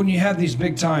 When you have these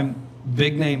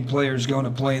big-name players going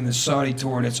to play in the Saudi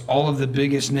Tour, and it's all of the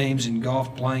biggest names in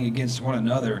golf playing against one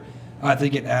another, I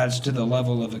think it adds to the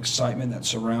level of excitement that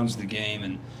surrounds the game.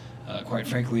 And quite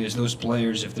frankly, as those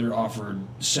players, if they're offered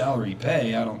salary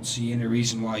pay, I don't see any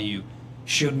reason why you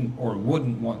shouldn't or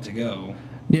wouldn't want to go.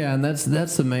 Yeah, and that's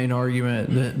the main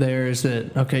argument that there is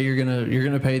that, okay, you're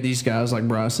gonna pay these guys like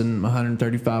Bryson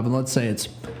 135, and let's say it's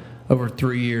over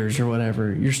 3 years or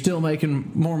whatever. You're still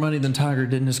making more money than Tiger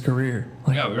did in his career.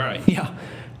 Like, oh, right. Yeah,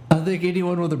 I think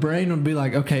anyone with a brain would be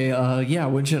like, okay, yeah,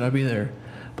 when should I be there?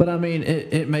 But I mean,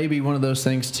 it may be one of those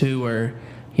things too, where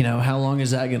how long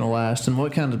is that gonna last, and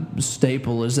what kind of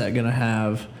staple is that gonna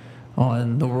have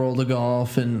on the world of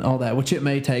golf and all that, which it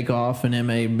may take off and it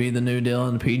may be the new deal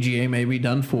and the PGA may be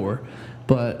done for.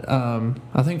 But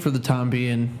I think for the time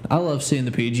being, I love seeing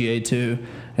the PGA too.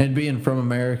 And being from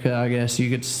America, I guess you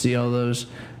get to see all those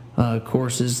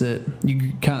courses that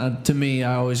you kind of, to me,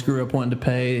 I always grew up wanting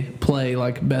to play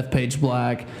like Bethpage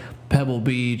Black, Pebble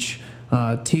Beach,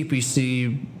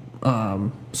 TPC,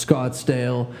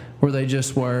 Scottsdale, where they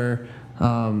just were.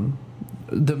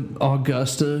 The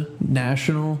Augusta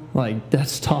National, like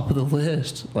that's top of the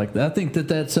list. Like I think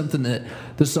that's something that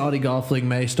the Saudi Golf League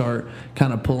may start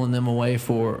kind of pulling them away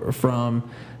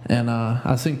from, and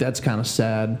I think that's kind of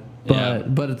sad.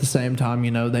 But at the same time,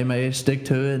 they may stick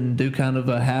to it and do kind of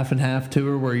a half and half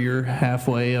tour where you're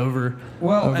halfway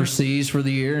overseas for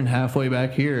the year and halfway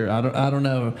back here. I don't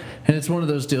know, and it's one of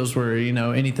those deals where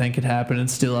anything could happen.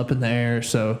 It's still up in the air,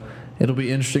 so. it'll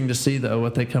be interesting to see though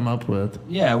what they come up with.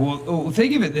 Yeah, well,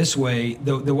 think of it this way.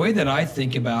 The way that I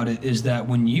think about it is that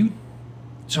when you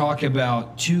talk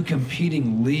about two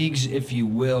competing leagues, if you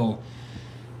will,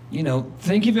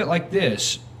 think of it like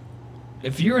this.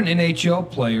 If you're an NHL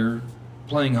player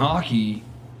playing hockey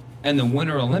and the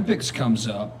Winter Olympics comes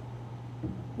up,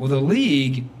 well, the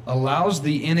league allows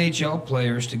the NHL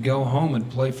players to go home and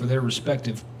play for their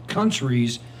respective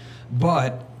countries,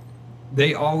 but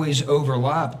they always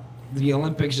overlap. The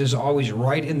Olympics is always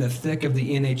right in the thick of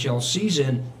the NHL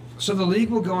season, so the league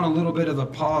will go on a little bit of a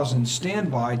pause and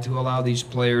standby to allow these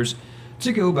players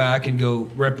to go back and go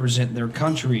represent their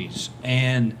countries.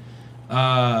 And,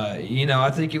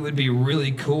 I think it would be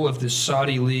really cool if the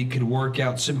Saudi League could work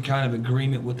out some kind of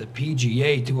agreement with the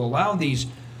PGA to allow these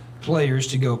players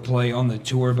to go play on the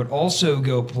tour, but also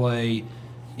go play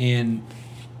in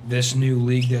this new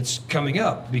league that's coming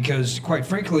up. Because, quite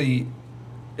frankly,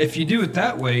 if you do it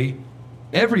that way,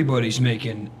 everybody's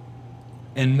making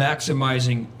and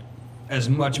maximizing as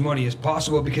much money as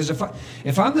possible. Because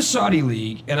if I'm the Saudi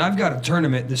League and I've got a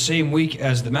tournament the same week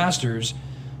as the Masters,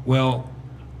 well,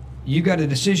 you got a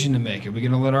decision to make. Are we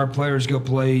going to let our players go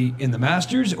play in the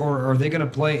Masters, or are they going to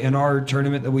play in our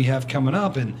tournament that we have coming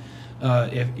up? And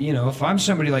if I'm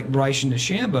somebody like Bryson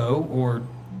DeChambeau or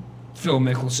Phil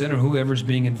Mickelson or whoever's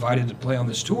being invited to play on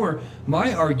this tour,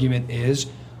 my argument is,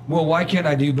 well, why can't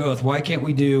I do both? Why can't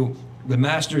we do the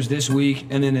Masters this week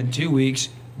and then in 2 weeks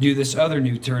do this other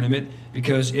new tournament?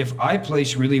 Because if I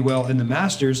place really well in the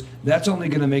Masters, that's only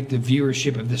going to make the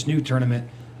viewership of this new tournament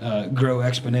grow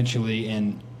exponentially.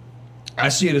 And I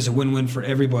see it as a win-win for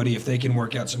everybody if they can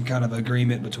work out some kind of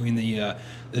agreement between the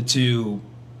two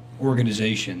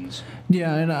organizations.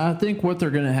 Yeah, and I think what they're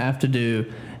going to have to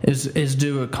do is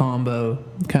do a combo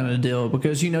kind of deal,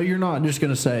 because you're not just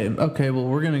going to say, okay, well,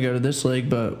 we're going to go to this league,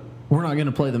 but we're not going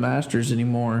to play the Masters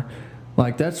anymore.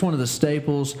 Like, that's one of the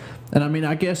staples. And I mean,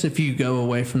 I guess if you go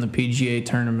away from the PGA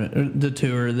tournament, or the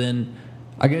tour, then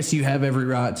I guess you have every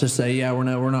right to say, yeah, we're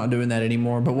not doing that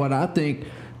anymore. But what I think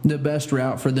the best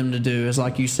route for them to do is,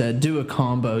 like you said, do a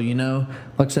combo,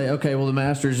 like say, okay, well, the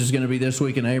Masters is going to be this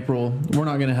week in April. We're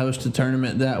not going to host a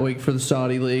tournament that week for the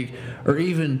Saudi League. Or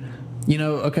even,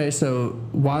 okay, so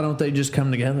why don't they just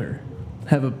come together?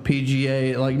 Have a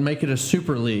PGA, like make it a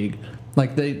super league.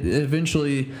 Like they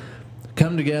eventually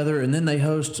come together and then they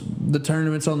host the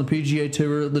tournaments on the PGA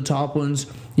Tour, the top ones,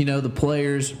 the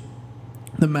Players,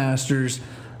 the Masters,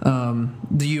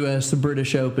 the U.S., the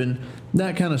British Open,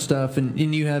 that kind of stuff, and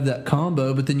you have that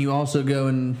combo, but then you also go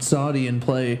in Saudi and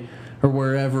play, or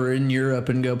wherever in Europe,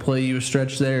 and go play you a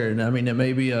stretch there. And I mean, it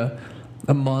may be a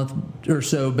month or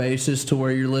so basis to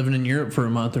where you're living in Europe for a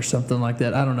month or something like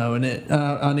that. I don't know, and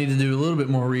I need to do a little bit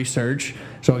more research,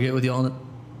 so I'll get with you on the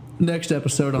next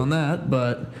episode on that.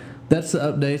 But that's the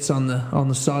updates on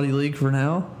the Saudi League for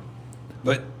now.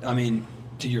 But I mean,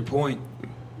 to your point,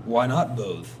 why not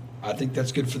both? I think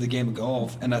that's good for the game of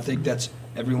golf, and I think that's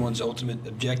everyone's ultimate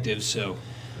objective. So,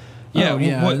 yeah,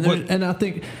 and I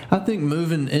think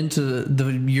moving into the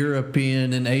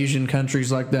European and Asian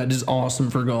countries like that is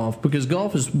awesome for golf, because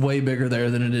golf is way bigger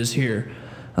there than it is here.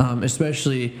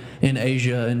 Especially in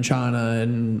Asia and China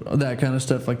and that kind of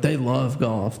stuff. Like, they love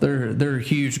golf. They're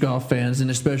huge golf fans,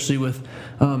 and especially with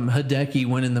Hideki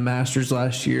winning the Masters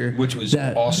last year, which was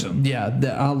awesome. Yeah,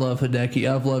 I love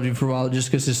Hideki. I've loved him for a while just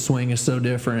because his swing is so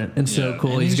different and so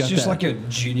cool. And he's got just like a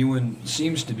genuine,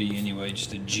 seems to be anyway,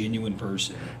 just a genuine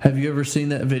person. Have you ever seen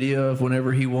that video of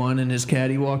whenever he won and his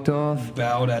caddy walked off?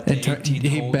 Bowed at the 18th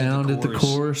He hole bowed at the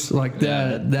course. Like,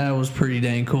 that was pretty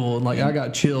dang cool. And, like, I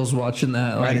got chills watching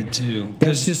that. Like, I did too.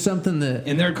 That's just something that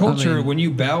in their culture, when you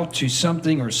bow to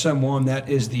something or someone, that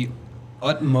is the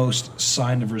utmost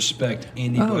sign of respect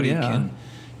anybody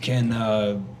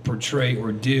can portray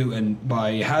or do. And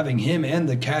by having him and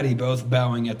the caddy both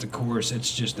bowing at the course,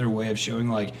 it's just their way of showing,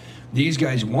 like, these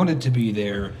guys wanted to be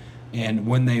there, and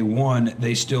when they won,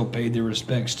 they still paid their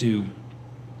respects to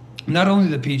not only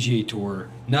the PGA Tour,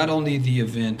 not only the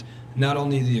event, not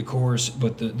only the course,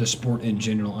 but the sport in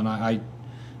general. And I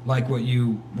like what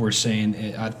you were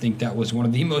saying. I think that was one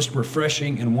of the most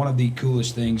refreshing and one of the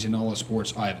coolest things in all of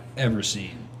sports I've ever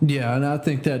seen. Yeah, and I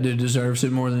think that dude deserves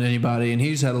it more than anybody, and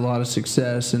he's had a lot of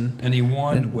success. And he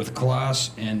won with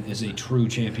class and is a true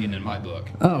champion in my book.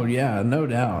 Oh, yeah, no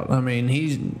doubt. I mean,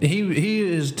 he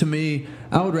is, to me,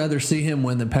 I would rather see him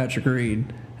win than Patrick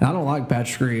Reed. I don't like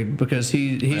Patrick Reed because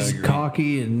he's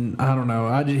cocky, and I don't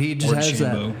know. He just has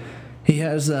that. He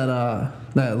has that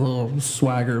little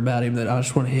swagger about him that I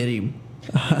just want to hit him.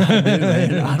 I do,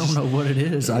 man. I don't know what it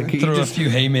is. Throw a few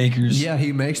haymakers. Yeah,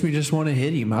 he makes me just want to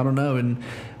hit him. I don't know. And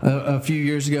a few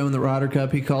years ago in the Ryder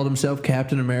Cup, he called himself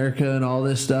Captain America and all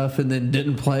this stuff, and then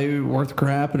didn't play worth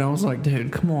crap. And I was like,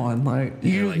 dude, come on!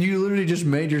 You literally just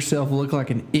made yourself look like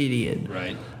an idiot.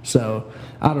 Right. So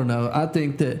I don't know. I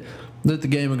think that the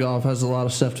game of golf has a lot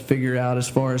of stuff to figure out as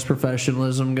far as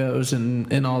professionalism goes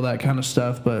and all that kind of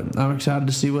stuff. But I'm excited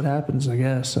to see what happens, I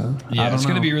guess. So, yeah, it's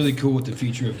going to be really cool what the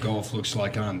future of golf looks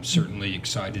like. I'm certainly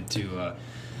excited to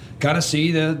kind of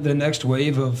see the next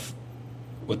wave of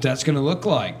what that's going to look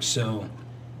like. So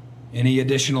any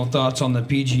additional thoughts on the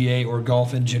PGA or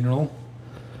golf in general?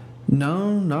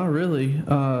 No, not really.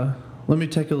 Let me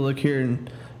take a look here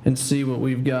and see what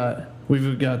we've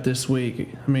got this week.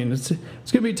 I mean, it's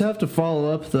gonna be tough to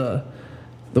follow up the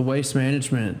waste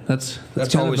management. That's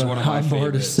kind always of a one of my high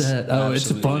bar to favorites. set. Oh, it's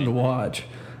fun to watch.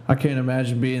 I can't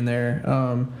imagine being there.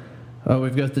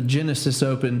 We've got the Genesis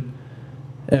Open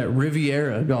at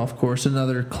Riviera Golf Course,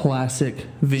 another classic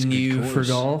venue for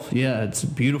golf. Yeah, it's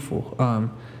beautiful.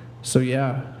 So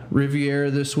yeah, Riviera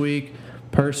this week.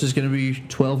 Purse is going to be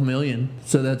 $12 million.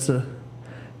 So that's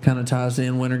kind of ties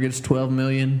in. Winner gets $12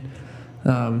 million.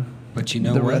 But you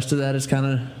know the what? rest of that is kind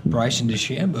of Bryson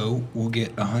DeChambeau will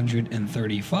get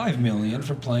 $135 million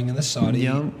for playing in the Saudi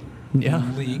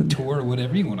League Tour,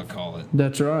 whatever you want to call it.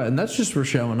 That's right, and that's just for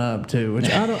showing up too. Which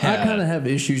I kind of have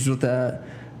issues with that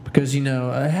because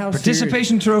how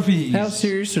participation trophies. How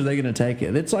serious are they going to take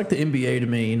it? It's like the NBA to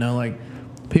me. Like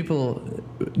people,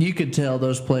 you could tell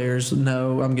those players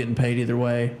know I'm getting paid either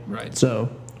way. Right. So,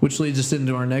 which leads us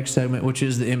into our next segment, which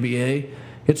is the NBA.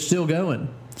 It's still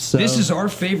going. So this is our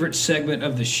favorite segment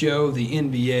of the show, the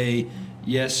NBA.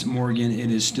 Yes, Morgan,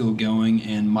 it is still going.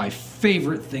 And my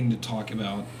favorite thing to talk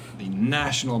about, the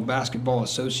National Basketball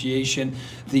Association.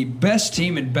 The best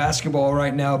team in basketball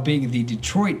right now being the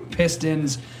Detroit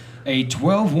Pistons. A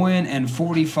 12-win and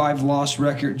 45-loss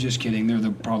record. Just kidding.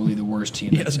 They're probably the worst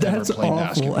team that's ever played awful.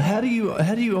 basketball. How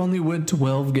do you only win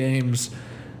 12 games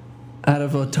out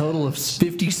of a total of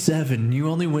 57? You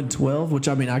only win 12, which,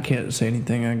 I mean, I can't say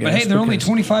anything, I guess. But hey, they're only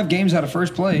 25 games out of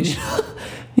first place.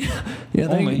 Yeah,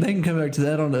 they can come back to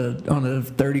that on a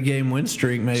 30-game win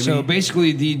streak, maybe. So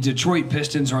basically, the Detroit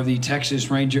Pistons are the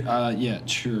Texas Rangers.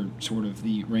 Sort of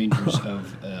the Rangers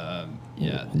of.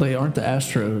 They aren't the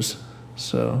Astros,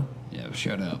 so. Yeah,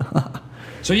 shut up.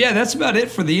 So yeah, that's about it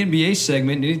for the NBA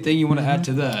segment. Anything you want to add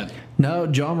to that? No,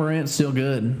 John Morant's still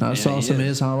good. I saw some of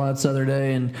his highlights the other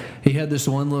day, and he had this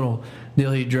one little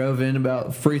deal. He drove in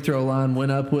about free throw line,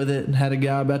 went up with it, and had a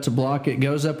guy about to block it,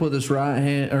 goes up with his right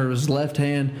hand or his left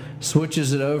hand,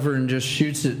 switches it over, and just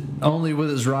shoots it only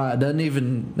with his right. Doesn't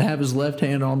even have his left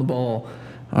hand on the ball.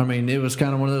 I mean, it was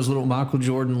kind of one of those little Michael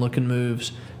Jordan-looking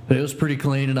moves. But it was pretty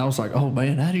clean, and I was like, oh,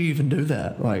 man, how do you even do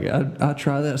that? Like, I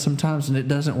try that sometimes, and it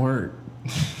doesn't work.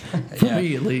 For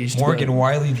me, at least. Morgan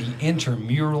Wiley, the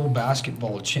intramural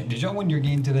basketball champ. Did y'all win your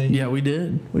game today? Yeah, we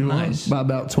did. We won by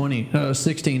about 20.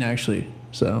 16, actually.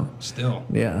 So still.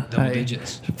 Yeah. Double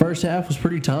digits. The first half was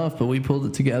pretty tough, but we pulled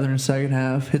it together in the second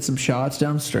half, hit some shots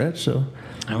down the stretch, so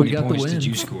how we many got points the win. did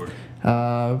you score?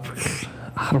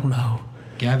 I don't know.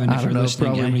 Gavin, if you're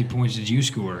listening, how many points did you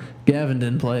score? Gavin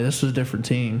didn't play. This was a different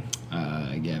team.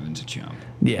 Gavin's a chump.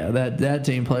 Yeah, that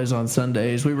team plays on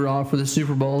Sundays. We were off for the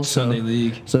Super Bowl. Sunday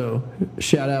League. So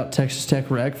shout out Texas Tech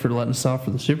Rec for letting us off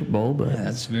for the Super Bowl. But yeah,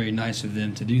 that's very nice of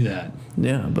them to do that.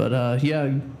 Yeah, but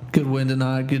good win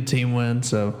tonight. Good team win.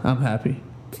 So I'm happy.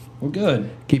 Well, good.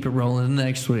 Keep it rolling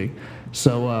next week.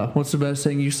 So what's the best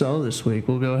thing you saw this week?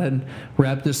 We'll go ahead and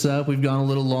wrap this up. We've gone a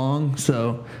little long,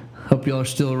 so hope y'all are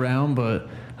still around. But,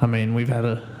 I mean, we've had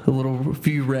a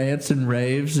few rants and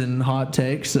raves and hot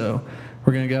takes, so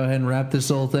we're going to go ahead and wrap this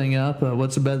whole thing up.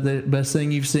 What's the best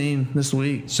thing you've seen this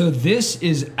week? So this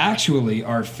is actually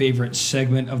our favorite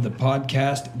segment of the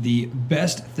podcast, the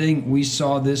best thing we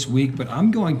saw this week, but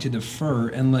I'm going to defer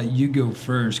and let you go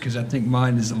first because I think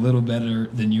mine is a little better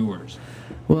than yours.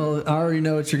 Well, I already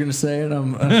know what you're going to say, and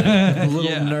I'm a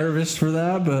little nervous for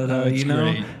that. But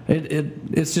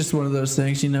it's just one of those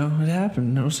things. It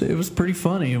happened. It was pretty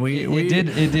funny. We did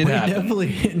happen.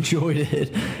 Definitely enjoyed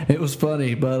it. It was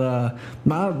funny. But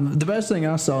the best thing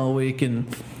I saw all week, and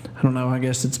I don't know. I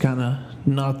guess it's kind of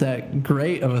not that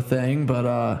great of a thing,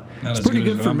 but it's pretty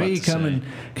good for me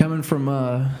coming from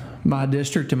my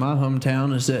district and my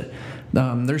hometown. Is that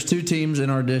there's two teams in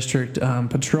our district,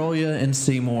 Petrolia and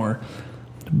Seymour.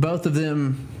 Both of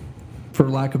them, for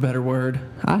lack of a better word,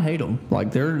 I hate them.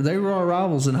 Like they were our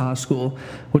rivals in high school,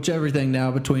 which everything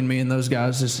now between me and those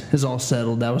guys is all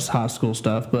settled. That was high school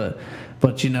stuff, but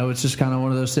it's just kind of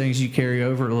one of those things you carry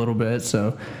over a little bit.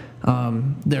 So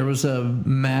there was a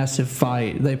massive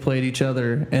fight. They played each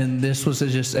other, and this was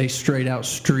just a straight-out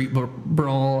street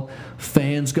brawl.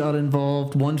 Fans got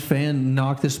involved. One fan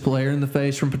knocked this player in the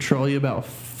face from Petrolia about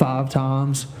 5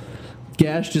 times,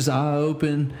 gashed his eye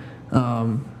open,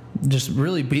 just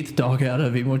really beat the dog out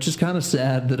of him, which is kind of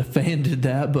sad that a fan did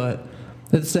that, but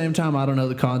at the same time, I don't know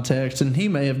the context, and he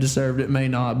may have deserved it, may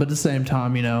not, but at the same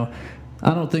time,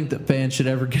 I don't think that fans should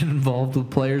ever get involved with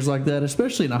players like that,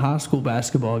 especially in a high school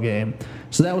basketball game.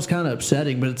 So that was kind of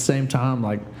upsetting, but at the same time,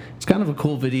 like, it's kind of a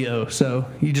cool video. So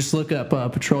you just look up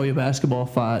Petrolia basketball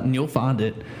fight, and you'll find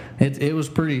it. It was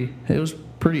pretty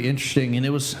interesting, and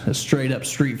it was a straight up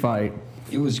street fight.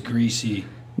 It was greasy.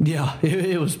 Yeah,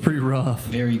 it was pretty rough.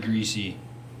 Very greasy.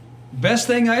 Best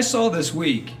thing I saw this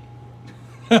week.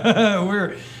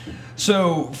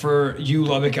 So for you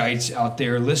Lubbockites out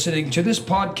there listening to this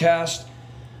podcast,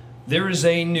 there is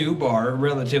a new bar,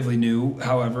 relatively new,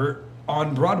 however,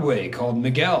 on Broadway called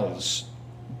Miguel's.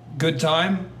 Good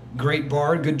time, great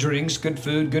bar, good drinks, good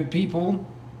food, good people.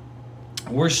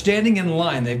 We're standing in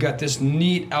line. They've got this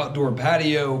neat outdoor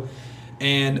patio,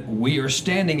 and we are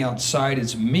standing outside.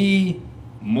 It's me,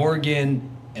 Morgan,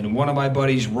 and one of my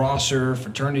buddies, Rosser,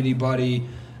 fraternity buddy.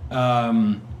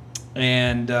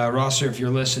 Rosser, if you're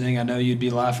listening, I know you'd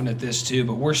be laughing at this too,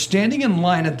 but we're standing in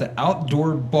line at the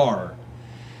outdoor bar,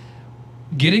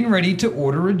 getting ready to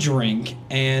order a drink,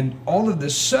 and all of a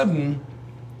sudden,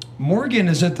 Morgan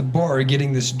is at the bar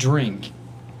getting this drink.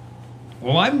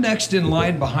 Well, I'm next in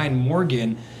line behind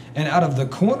Morgan, and out of the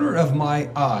corner of my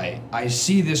eye, I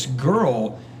see this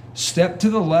girl step to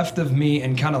the left of me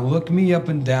and kind of look me up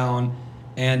and down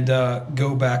and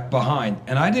go back behind.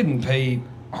 And I didn't pay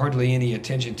hardly any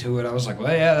attention to it. I was like,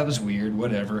 well, yeah, that was weird,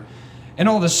 whatever. And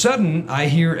all of a sudden, I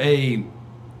hear a,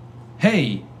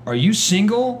 hey, are you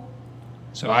single?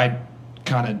 So I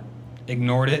kind of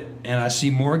ignored it, and I see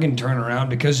Morgan turn around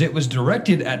because it was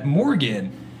directed at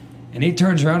Morgan. And he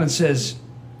turns around and says,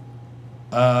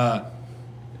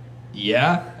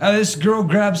 yeah. This girl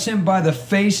grabs him by the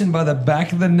face and by the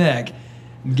back of the neck,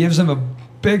 gives him a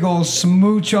big old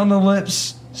smooch on the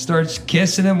lips, starts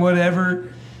kissing him,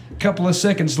 whatever. A couple of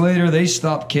seconds later, they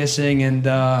stop kissing, and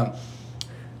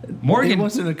Morgan... It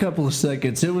wasn't a couple of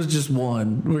seconds. It was just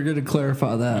one. We're going to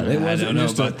clarify that. I don't know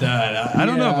about that. I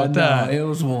don't know about that. It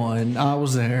was one. I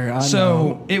was there.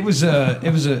 It was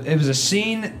a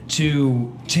scene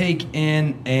to take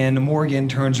in, and Morgan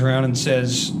turns around and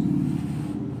says,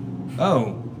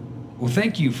 "Oh, well,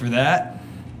 thank you for that."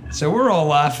 So we're all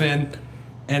laughing,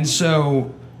 and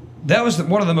so that was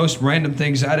one of the most random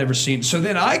things I'd ever seen. So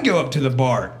then I go up to the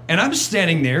bar, and I'm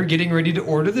standing there getting ready to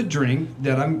order the drink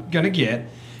that I'm gonna get,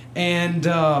 and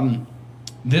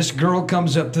this girl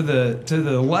comes up to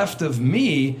the left of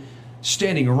me,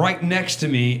 standing right next to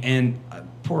me, and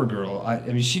poor girl. I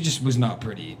mean, she just was not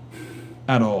pretty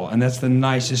at all, and that's the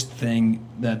nicest thing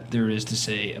that there is to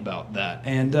say about that.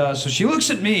 And so she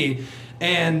looks at me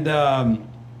and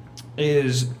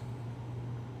is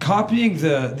copying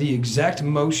the exact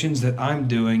motions that I'm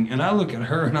doing, and I look at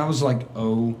her and I was like,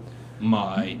 oh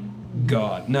my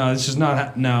God, no, this is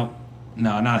not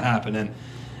not happening.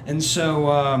 And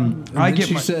so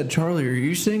she said, "Charlie, are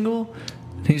you single?"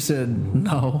 He said,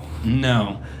 "No."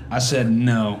 I said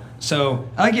no. So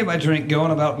I get my drink,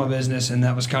 going about my business, and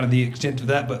that was kind of the extent of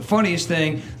that. But funniest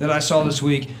thing that I saw this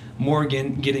week,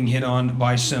 Morgan getting hit on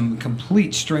by some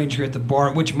complete stranger at the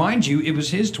bar, which, mind you, it was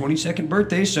his 22nd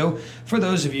birthday. So for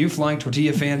those of you Flying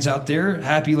Tortilla fans out there,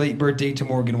 happy late birthday to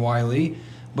Morgan Wiley.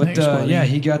 But Thanks, yeah,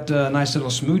 he got a nice little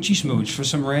smoochy smooch for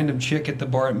some random chick at the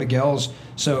bar at Miguel's.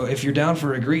 So if you're down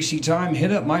for a greasy time,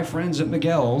 hit up my friends at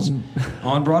Miguel's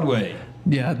on Broadway.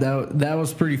 Yeah, that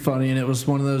was pretty funny, and it was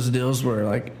one of those deals where,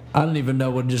 like, I didn't even know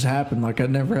what just happened. Like,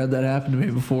 I'd never had that happen to me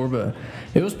before, but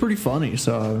it was pretty funny.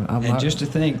 So just to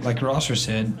think, like Rosser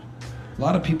said, a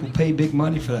lot of people pay big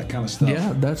money for that kind of stuff.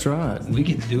 Yeah, that's right. We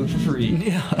get to do it for free.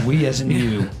 Yeah. We as in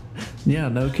you. Yeah,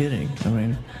 no kidding. I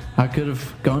mean, I could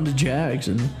have gone to Jags,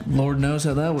 and Lord knows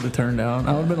how that would have turned out.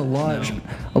 I would have been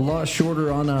a lot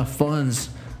shorter on funds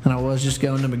than I was just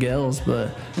going to Miguel's.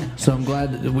 But so I'm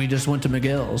glad that we just went to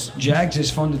Miguel's. Jags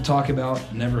is fun to talk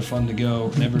about, never fun to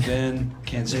go. Never been.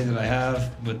 Can't say that I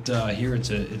have, but here it's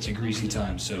a greasy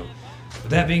time. So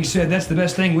with that being said, that's the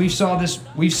best thing we've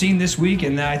seen this week,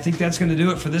 and I think that's going to do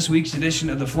it for this week's edition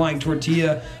of the Flying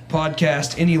Tortilla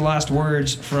podcast. Any last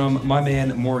words from my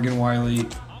man Morgan Wiley?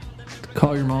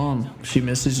 Call your mom. She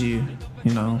misses you.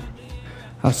 You know,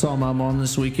 I saw my mom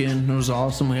this weekend. It was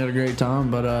awesome. We had a great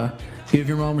time. But give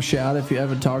your mom a shout if you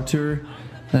haven't talked to her,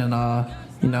 and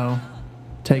you know,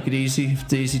 take it easy. If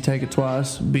it's easy, take it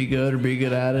twice. Be good or be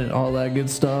good at it. All that good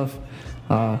stuff.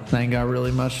 ain't got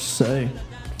really much to say.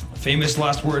 Famous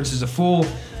last words as a fool.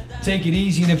 Take it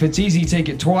easy, and if it's easy, take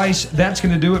it twice. That's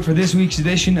going to do it for this week's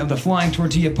edition of the Flying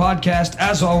Tortilla Podcast.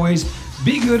 As always,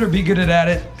 be good or be good at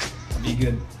it. Be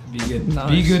good. Be good. Nice.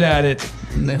 Be good at it.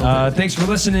 Thanks for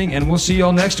listening, and we'll see you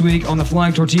all next week on the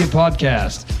Flying Tortilla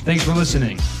Podcast. Thanks for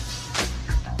listening.